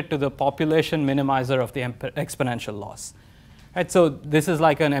relate it to the population minimizer of the exponential loss. Right, so this is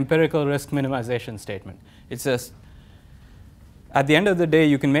like an empirical risk minimization statement. It's just, at the end of the day,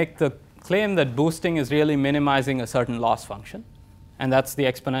 you can make the claim that boosting is really minimizing a certain loss function, and that's the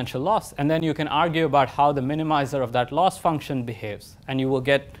exponential loss. And then you can argue about how the minimizer of that loss function behaves, and you will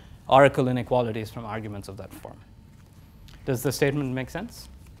get oracle inequalities from arguments of that form. Does the statement make sense?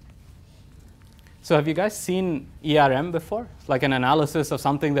 So have you guys seen ERM before? It's like an analysis of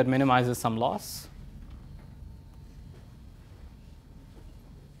something that minimizes some loss.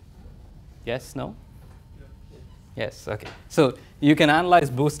 Yes, no? Yes, OK. So you can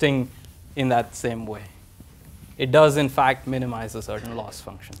analyze boosting in that same way. It does, in fact, minimize a certain loss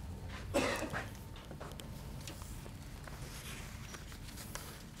function.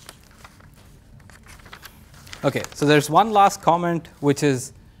 OK, so there's one last comment, which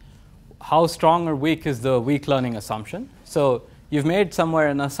is how strong or weak is the weak learning assumption. So you've made somewhere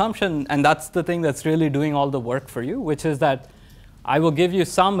an assumption, and that's the thing that's really doing all the work for you, which is that I will give you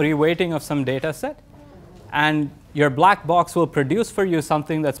some reweighting of some data set, and your black box will produce for you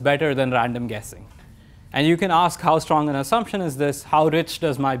something that's better than random guessing. And you can ask how strong an assumption is this? How rich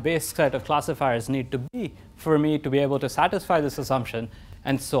does my base set of classifiers need to be for me to be able to satisfy this assumption,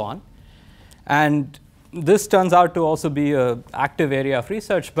 and so on. And this turns out to also be an active area of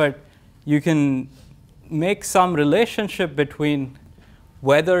research, but you can make some relationship between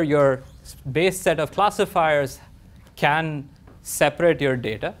whether your base set of classifiers can separate your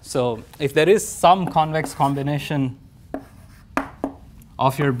data. So if there is some convex combination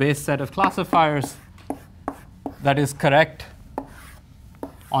of your base set of classifiers that is correct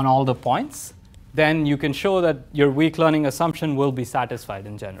on all the points, then you can show that your weak learning assumption will be satisfied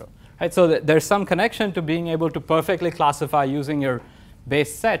in general. Right? So there's some connection to being able to perfectly classify using your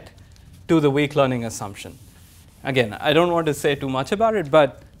base set to the weak learning assumption. Again, I don't want to say too much about it,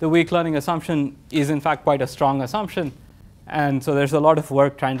 but the weak learning assumption is in fact quite a strong assumption. And so there's a lot of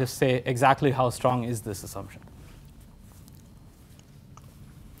work trying to say exactly how strong is this assumption.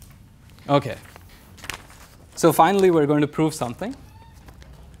 OK. So finally, we're going to prove something.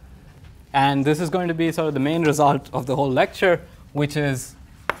 And this is going to be sort of the main result of the whole lecture, which is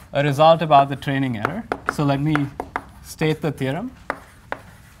a result about the training error. So let me state the theorem,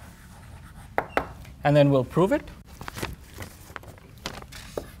 and then we'll prove it.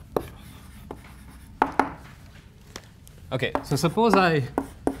 OK, so suppose I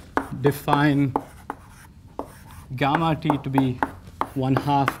define gamma t to be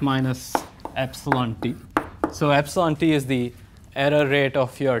 1/2 minus epsilon t. So epsilon t is the error rate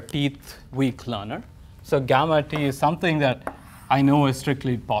of your tth weak learner. So gamma t is something that I know is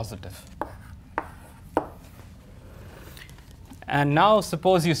strictly positive. And now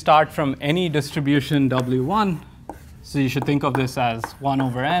suppose you start from any distribution W1. So you should think of this as 1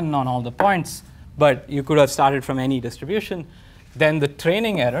 over n on all the points. But you could have started from any distribution. Then the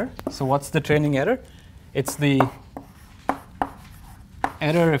training error. So what's the training error? It's the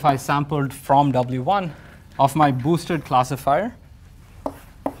error if I sampled from W1 of my boosted classifier.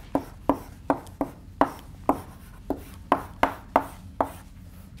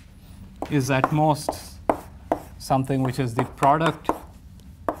 Is at most something which is the product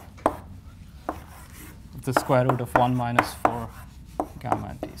of the square root of 1 minus 4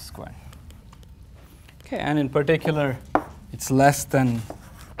 gamma t squared. Okay, and in particular, it's less than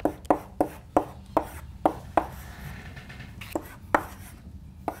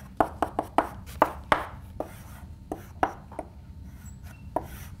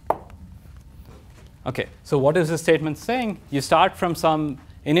OK, so what is this statement saying? You start from some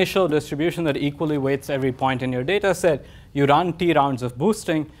initial distribution that equally weights every point in your data set. You run t rounds of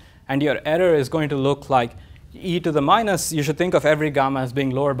boosting, and your error is going to look like e to the minus. You should think of every gamma as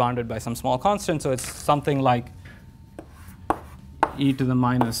being lower bounded by some small constant. So it's something like e to the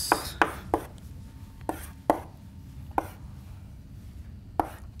minus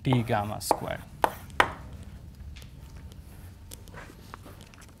t gamma squared.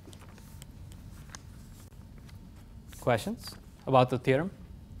 Questions about the theorem?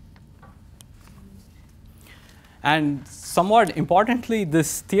 And somewhat importantly,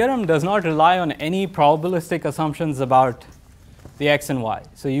 this theorem does not rely on any probabilistic assumptions about the x and y.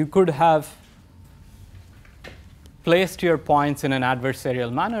 So you could have placed your points in an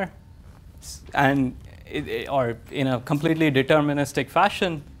adversarial manner and or in a completely deterministic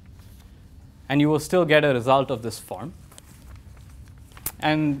fashion, and you will still get a result of this form.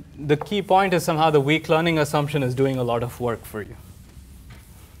 And the key point is somehow the weak learning assumption is doing a lot of work for you.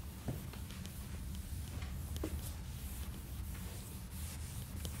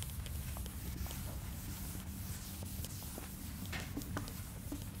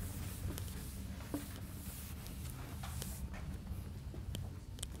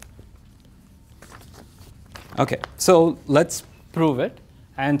 Okay, so let's prove it.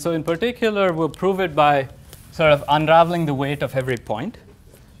 And so in particular, we'll prove it by sort of unraveling the weight of every point.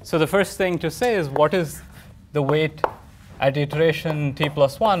 So the first thing to say is, what is the weight at iteration t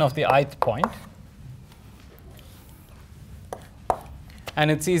plus 1 of the ith point? And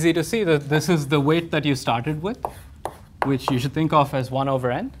it's easy to see that this is the weight that you started with, which you should think of as 1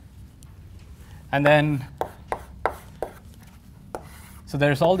 over n. And then, so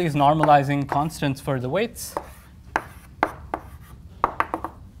there's all these normalizing constants for the weights.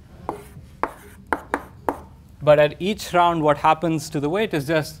 But at each round, what happens to the weight is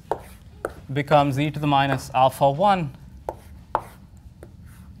just becomes e to the minus alpha 1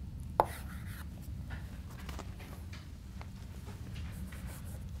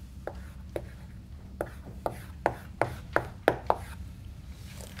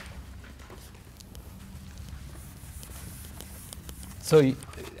 So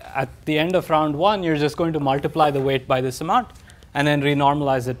at the end of round 1, you're just going to multiply the weight by this amount and then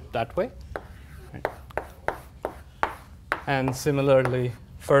renormalize it that way. Right. And similarly,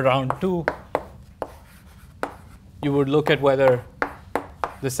 for round 2, you would look at whether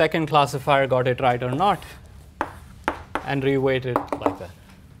the second classifier got it right or not and reweight it like that.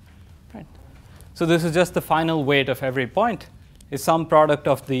 Right. So this is just the final weight of every point, is some product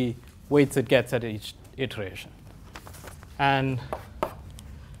of the weights it gets at each iteration. And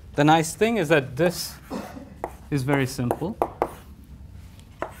the nice thing is that this is very simple.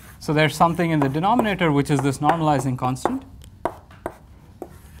 So there's something in the denominator, which is this normalizing constant.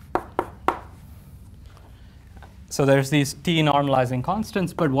 So there's these t normalizing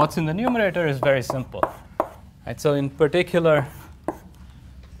constants, but what's in the numerator is very simple. Right? So in particular,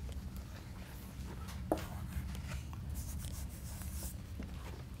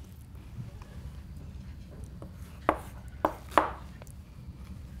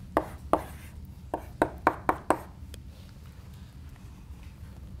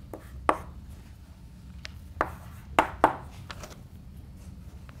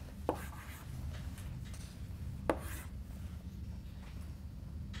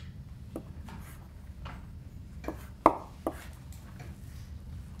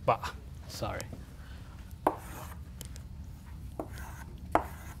 sorry.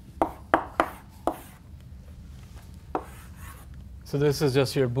 So this is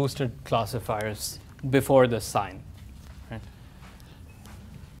just your boosted classifiers before the sign. Right?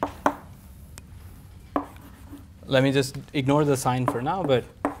 Let me just ignore the sign for now, but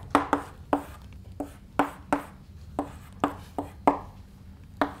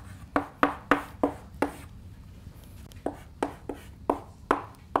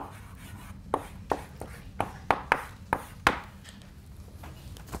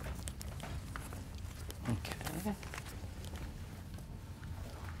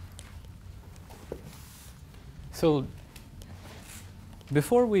so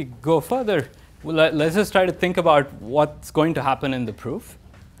before we go further, let's just try to think about what's going to happen in the proof.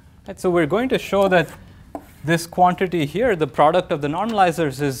 Right, so we're going to show that this quantity here, the product of the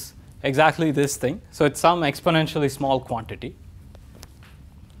normalizers, is exactly this thing. So it's some exponentially small quantity.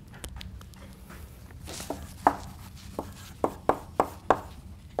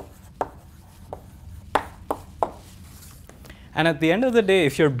 And at the end of the day,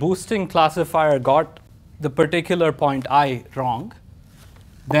 if your boosting classifier got the particular point I wrong,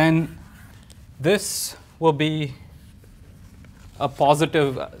 then this will be a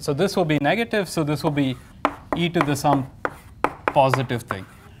positive. So this will be negative. So this will be e to the some positive thing,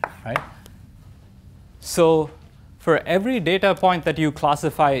 right? So for every data point that you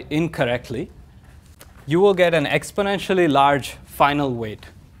classify incorrectly, you will get an exponentially large final weight.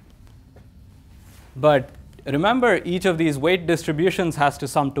 But remember, each of these weight distributions has to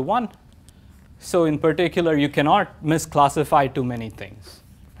sum to 1. So in particular, you cannot misclassify too many things.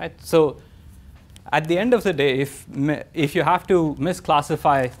 Right? So at the end of the day, if you have to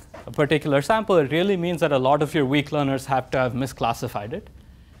misclassify a particular sample, it really means that a lot of your weak learners have to have misclassified it.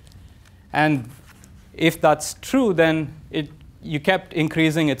 And if that's true, then you kept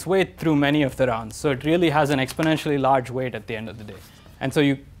increasing its weight through many of the rounds. So it really has an exponentially large weight at the end of the day. And so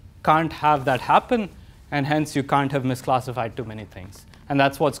you can't have that happen, and hence you can't have misclassified too many things. And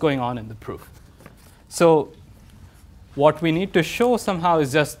that's what's going on in the proof. So what we need to show somehow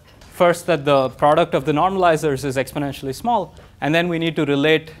is just first that the product of the normalizers is exponentially small, and then we need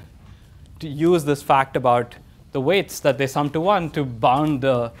to use this fact about the weights that they sum to 1 to bound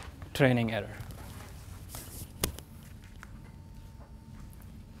the training error.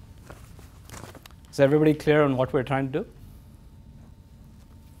 Is everybody clear on what we're trying to do?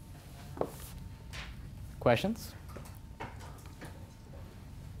 Questions?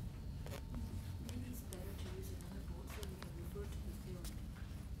 Maybe it's better to use another board so we can refer to the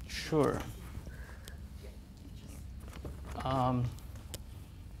theorem. Sure.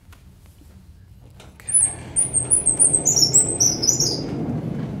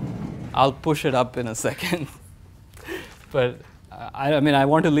 I'll push it up in a second. But I mean, I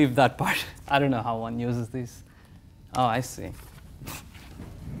want to leave that part. I don't know how one uses these. Oh, I see.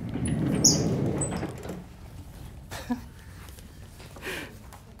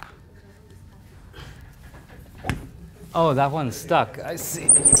 Oh, that one's stuck. I see.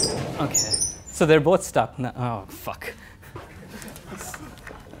 Okay. So they're both stuck. No, oh, fuck.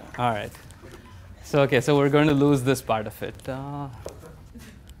 All right. So, okay, so we're going to lose this part of it.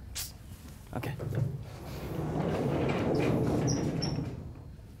 Okay.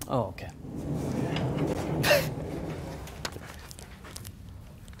 Oh, okay.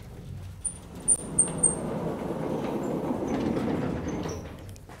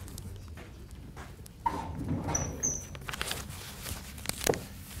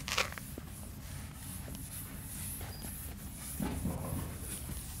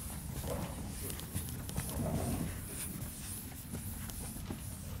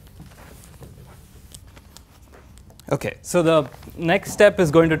 Okay, so the next step is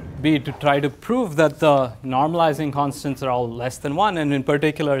going to be to try to prove that the normalizing constants are all less than 1, and in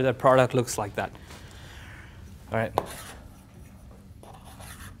particular, the product looks like that. All right.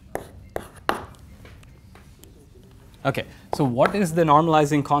 Okay, so what is the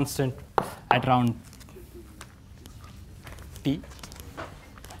normalizing constant at round t?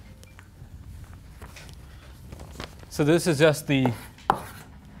 So this is just the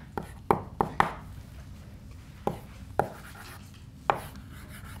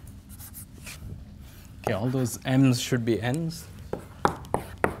all those m's should be n's.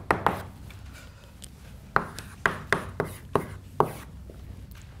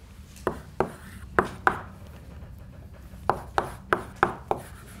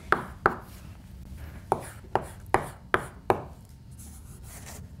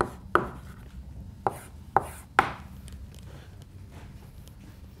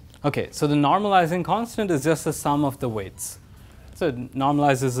 Okay, so the normalizing constant is just the sum of the weights. So it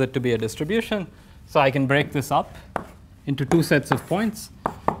normalizes it to be a distribution. So I can break this up into 2 sets of points.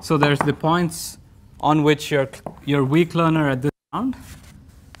 So there's the points on which your weak learner at this round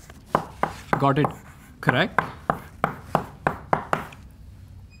got it correct.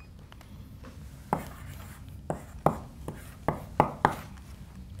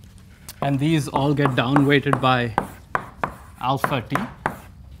 And these all get downweighted by alpha t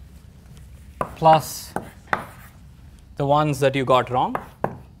plus the ones that you got wrong.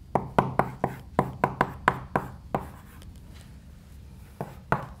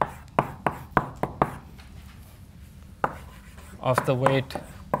 Of the weight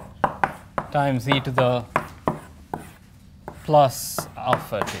times e to the plus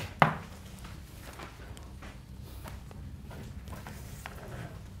alpha t.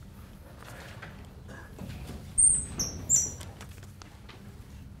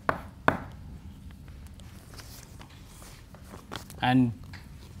 And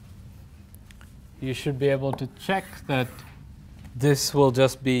you should be able to check that this will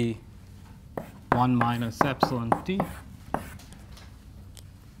just be 1 minus epsilon t.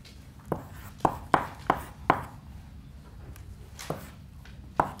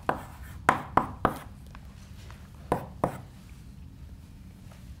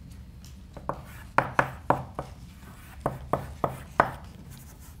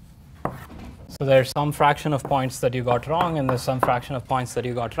 So there's some fraction of points that you got wrong, and there's some fraction of points that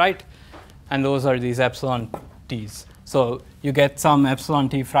you got right, and those are these epsilon t's. So you get some epsilon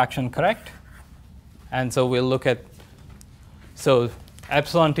t fraction correct, And so we'll look at, so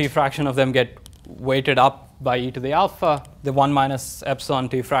epsilon t fraction of them get weighted up by e to the alpha. The 1 minus epsilon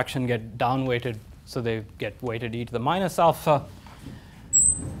t fraction get down weighted, so they get weighted e to the minus alpha.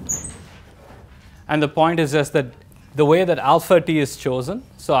 And the point is just that the way that alpha t is chosen,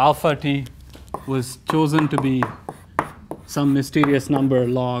 so alpha t was chosen to be some mysterious number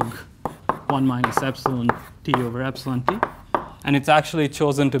log 1 minus epsilon t over epsilon t, and it's actually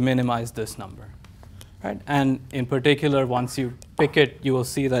chosen to minimize this number. Right? And in particular, once you pick it, you will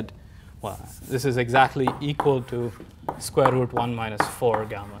see that, well, this is exactly equal to square root 1 minus 4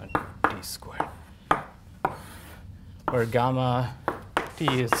 gamma t squared, where gamma t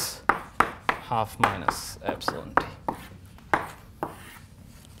is half minus epsilon t.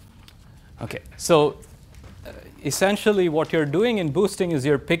 Okay, so essentially what you're doing in boosting is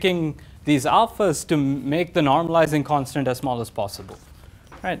you're picking these alphas to make the normalizing constant as small as possible.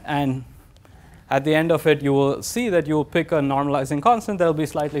 Right? And at the end of it, you will see that you will pick a normalizing constant that will be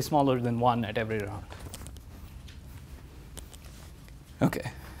slightly smaller than 1 at every round.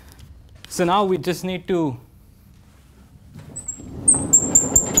 Okay. So now we just need to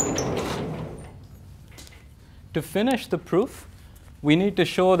finish the proof, we need to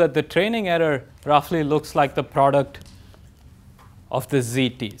show that the training error roughly looks like the product of the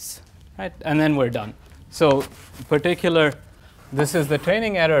zt's. Right? And then we're done. So in particular, this is the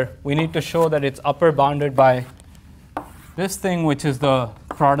training error. We need to show that it's upper bounded by this thing, which is the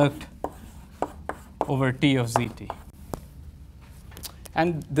product over t of zt.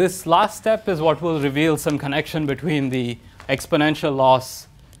 And this last step is what will reveal some connection between the exponential loss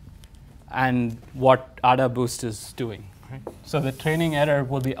and what ADA boost is doing. Right? So the training error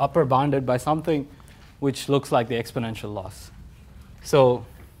will be upper bounded by something which looks like the exponential loss. So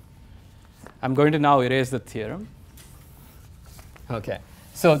I'm going to now erase the theorem. Okay,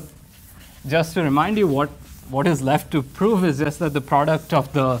 so just to remind you, what is left to prove is just that the product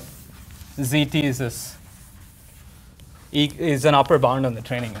of the zt's is an upper bound on the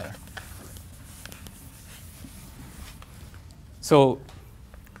training error. So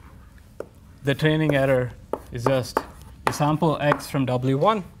the training error is just you sample x from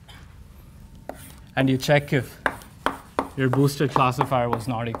W1, and you check if your boosted classifier was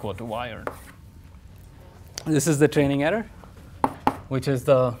not equal to y or not. This is the training error, which is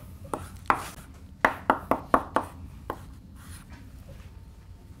the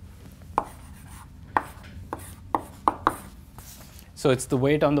so it's the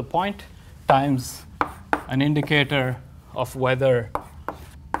weight on the point times an indicator of whether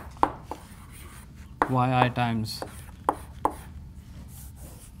yi times,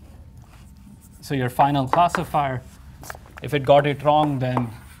 so your final classifier, if it got it wrong, then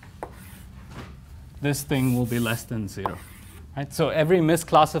this thing will be less than 0. Right? So every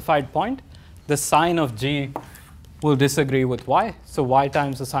misclassified point, the sign of g will disagree with y. So y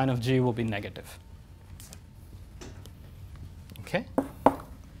times the sign of g will be negative. Okay?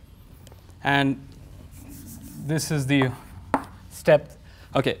 And this is the step.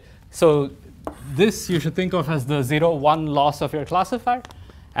 Okay, so this you should think of as the 0, 1 loss of your classifier.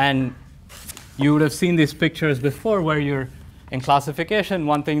 And you would have seen these pictures before where you're in classification,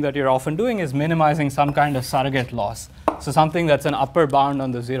 one thing that you're often doing is minimizing some kind of surrogate loss. So something that's an upper bound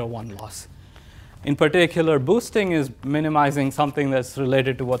on the 0, 1 loss. In particular, boosting is minimizing something that's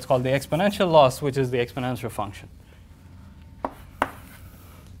related to what's called the exponential loss, which is the exponential function.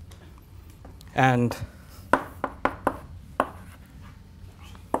 And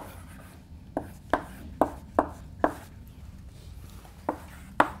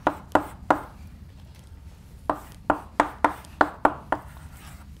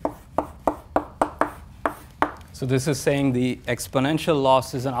so this is saying the exponential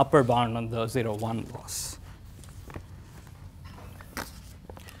loss is an upper bound on the 0, 1 loss.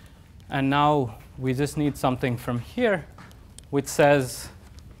 And now we just need something from here, which says,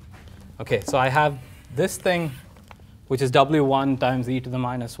 OK, so I have this thing, which is W1 times e to the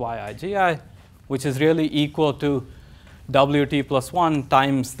minus yi gi, which is really equal to Wt plus 1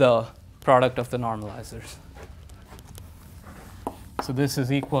 times the product of the normalizers. So this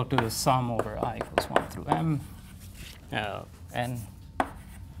is equal to the sum over I equals 1 through m. N.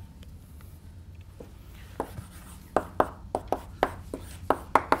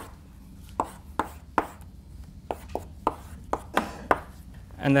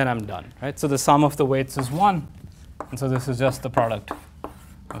 And then I'm done, right? So the sum of the weights is 1, and so this is just the product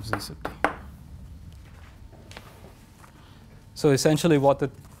of z sub t. So essentially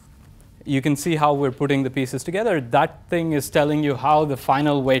you can see how we're putting the pieces together. That thing is telling you how the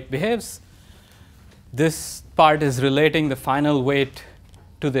final weight behaves. This part is relating the final weight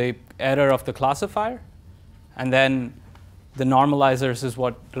to the error of the classifier, and then the normalizers is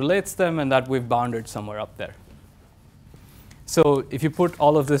what relates them, and that we've bounded somewhere up there. So if you put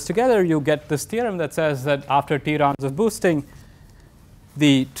all of this together, you get this theorem that says that after t rounds of boosting,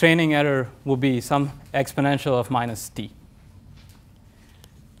 the training error will be some exponential of minus t.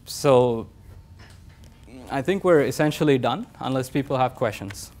 So I think we're essentially done, unless people have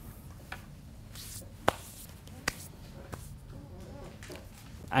questions.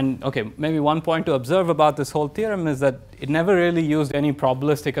 And OK, maybe one point to observe about this whole theorem is that it never really used any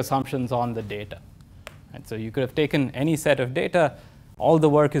probabilistic assumptions on the data. And so you could have taken any set of data. All the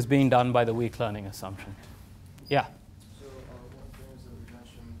work is being done by the weak learning assumption. Yeah? So one of the things that we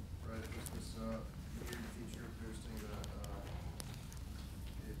mentioned, right, was this weird feature of boosting that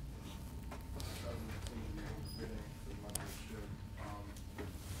it doesn't seem to be overfitting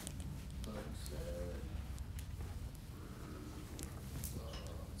as much as it should. But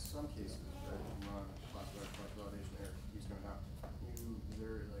in some cases, right, if you run classified cross validation error, he's going to have is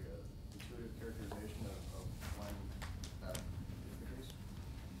there like a intuitive characterization of when that is the case?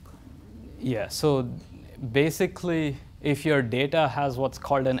 Yeah, so basically, if your data has what's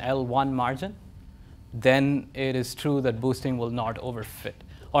called an L1 margin, then it is true that boosting will not overfit.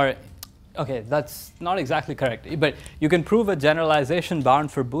 Or, OK, that's not exactly correct. But you can prove a generalization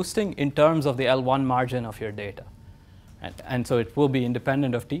bound for boosting in terms of the L1 margin of your data. And so it will be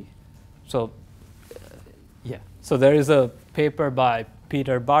independent of t. So yeah, so there is a paper by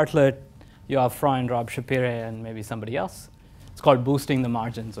Peter Bartlett, Yoav Freund, Rob Shapire, and maybe somebody else. It's called Boosting the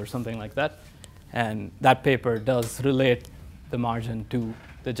Margins or something like that. And that paper does relate the margin to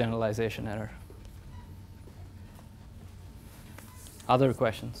the generalization error. Other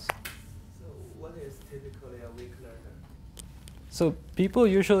questions? So what is typically a weak learner? So people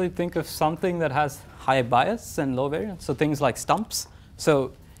usually think of something that has high bias and low variance, so things like stumps.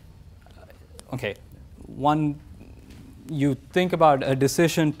 So, OK, one, you think about a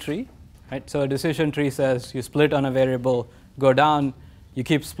decision tree, right? So a decision tree says you split on a variable, go down, you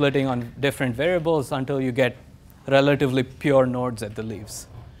keep splitting on different variables until you get relatively pure nodes at the leaves.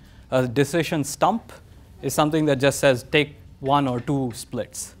 A decision stump is something that just says take 1 or 2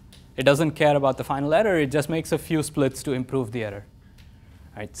 splits. It doesn't care about the final error. It just makes a few splits to improve the error.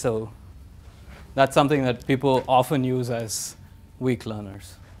 Right? So that's something that people often use as weak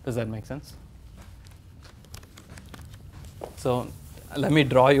learners. Does that make sense? So let me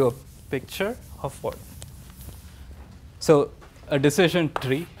draw you a picture of what. So a decision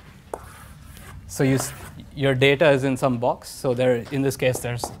tree. So your data is in some box. So there, in this case,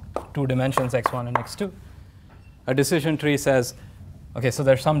 there's 2 dimensions, x1 and x2. A decision tree says, OK, so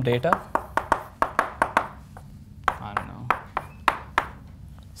there's some data. I don't know.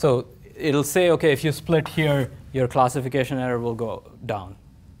 So it'll say, OK, if you split here, your classification error will go down.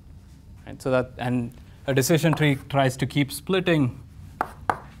 Right? So that, and a decision tree tries to keep splitting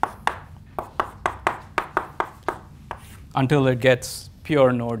until it gets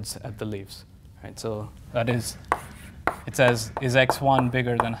pure nodes at the leaves. Right? So that is, it says, is x1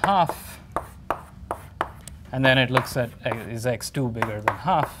 bigger than half? And then it looks at, is x2 bigger than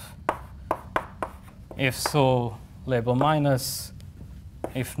half? If so, label minus.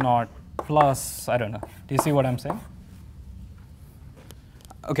 If not, plus. I don't know. Do you see what I'm saying?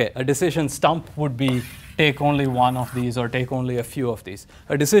 OK, a decision stump would be take only one of these or take only a few of these.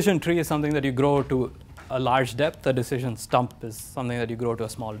 A decision tree is something that you grow to a large depth. A decision stump is something that you grow to a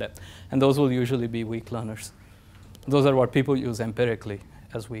small depth. And those will usually be weak learners. Those are what people use empirically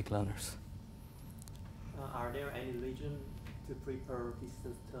as weak learners. Are there any region to prepare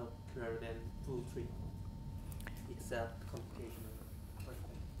distance term rather than full tree, except computation?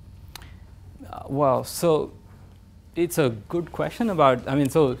 Well, so it's a good question about, I mean,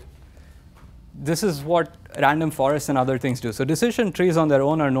 so this is what random forests and other things do. So decision trees on their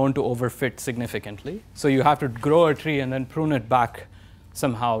own are known to overfit significantly. So you have to grow a tree and then prune it back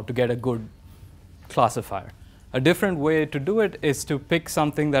somehow to get a good classifier. A different way to do it is to pick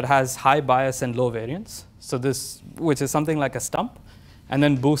something that has high bias and low variance. So this, which is something like a stump, and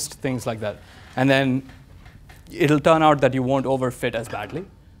then boost things like that. And then it'll turn out that you won't overfit as badly.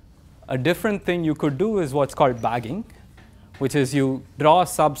 A different thing you could do is what's called bagging, which is you draw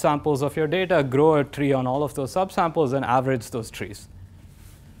subsamples of your data, grow a tree on all of those subsamples, and average those trees.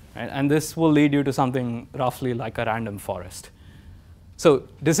 Right? And this will lead you to something roughly like a random forest. So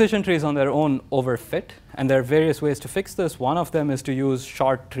decision trees on their own overfit, and there are various ways to fix this. One of them is to use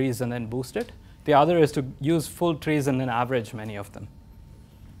short trees and then boost it. The other is to use full trees and then average many of them.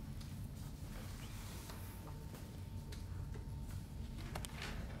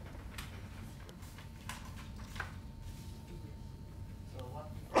 So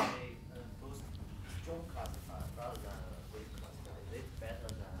what if I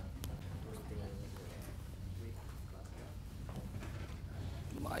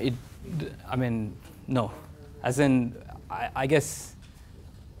I mean, no. As in, I guess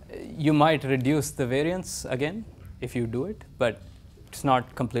you might reduce the variance again if you do it, but it's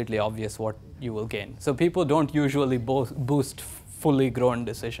not completely obvious what you will gain. So people don't usually boost fully grown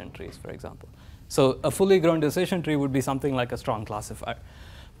decision trees, for example. So a fully grown decision tree would be something like a strong classifier.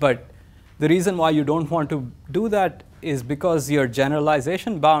 But the reason why you don't want to do that is because your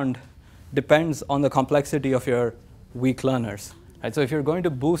generalization bound depends on the complexity of your weak learners. Right? So if you're going to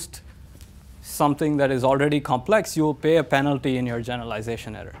boost something that is already complex, you will pay a penalty in your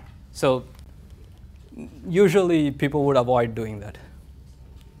generalization error. So usually people would avoid doing that.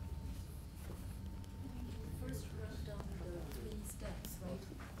 First wrote down the 3 steps, right?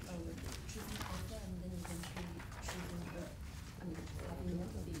 Choosing alpha and then eventually choosing the, having the,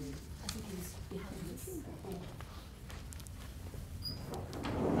 I think it was behind this.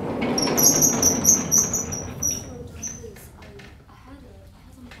 First wrote down this, I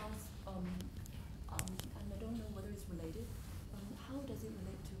had some thoughts, and I don't know whether it's related. How does it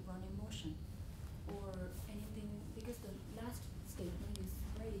relate to run emotion or anything? Because the last statement is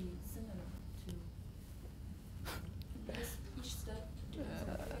very similar to. Because each step depends on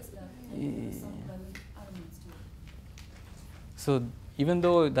the previous step, and there are some relevant elements to it. So even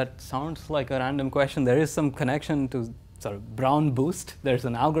though that sounds like a random question, there is some connection to sort of Brown boost. There's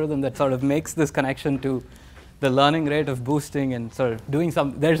an algorithm that sort of makes this connection to the learning rate of boosting and sort of doing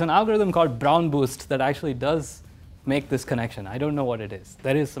some. There's an algorithm called Brown boost that actually does make this connection. I don't know what it is.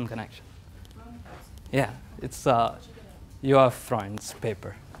 There is some connection. Yeah, it's Joachim Freund's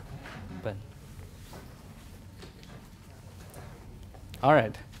paper. But all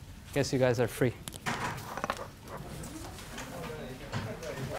right, guess you guys are free.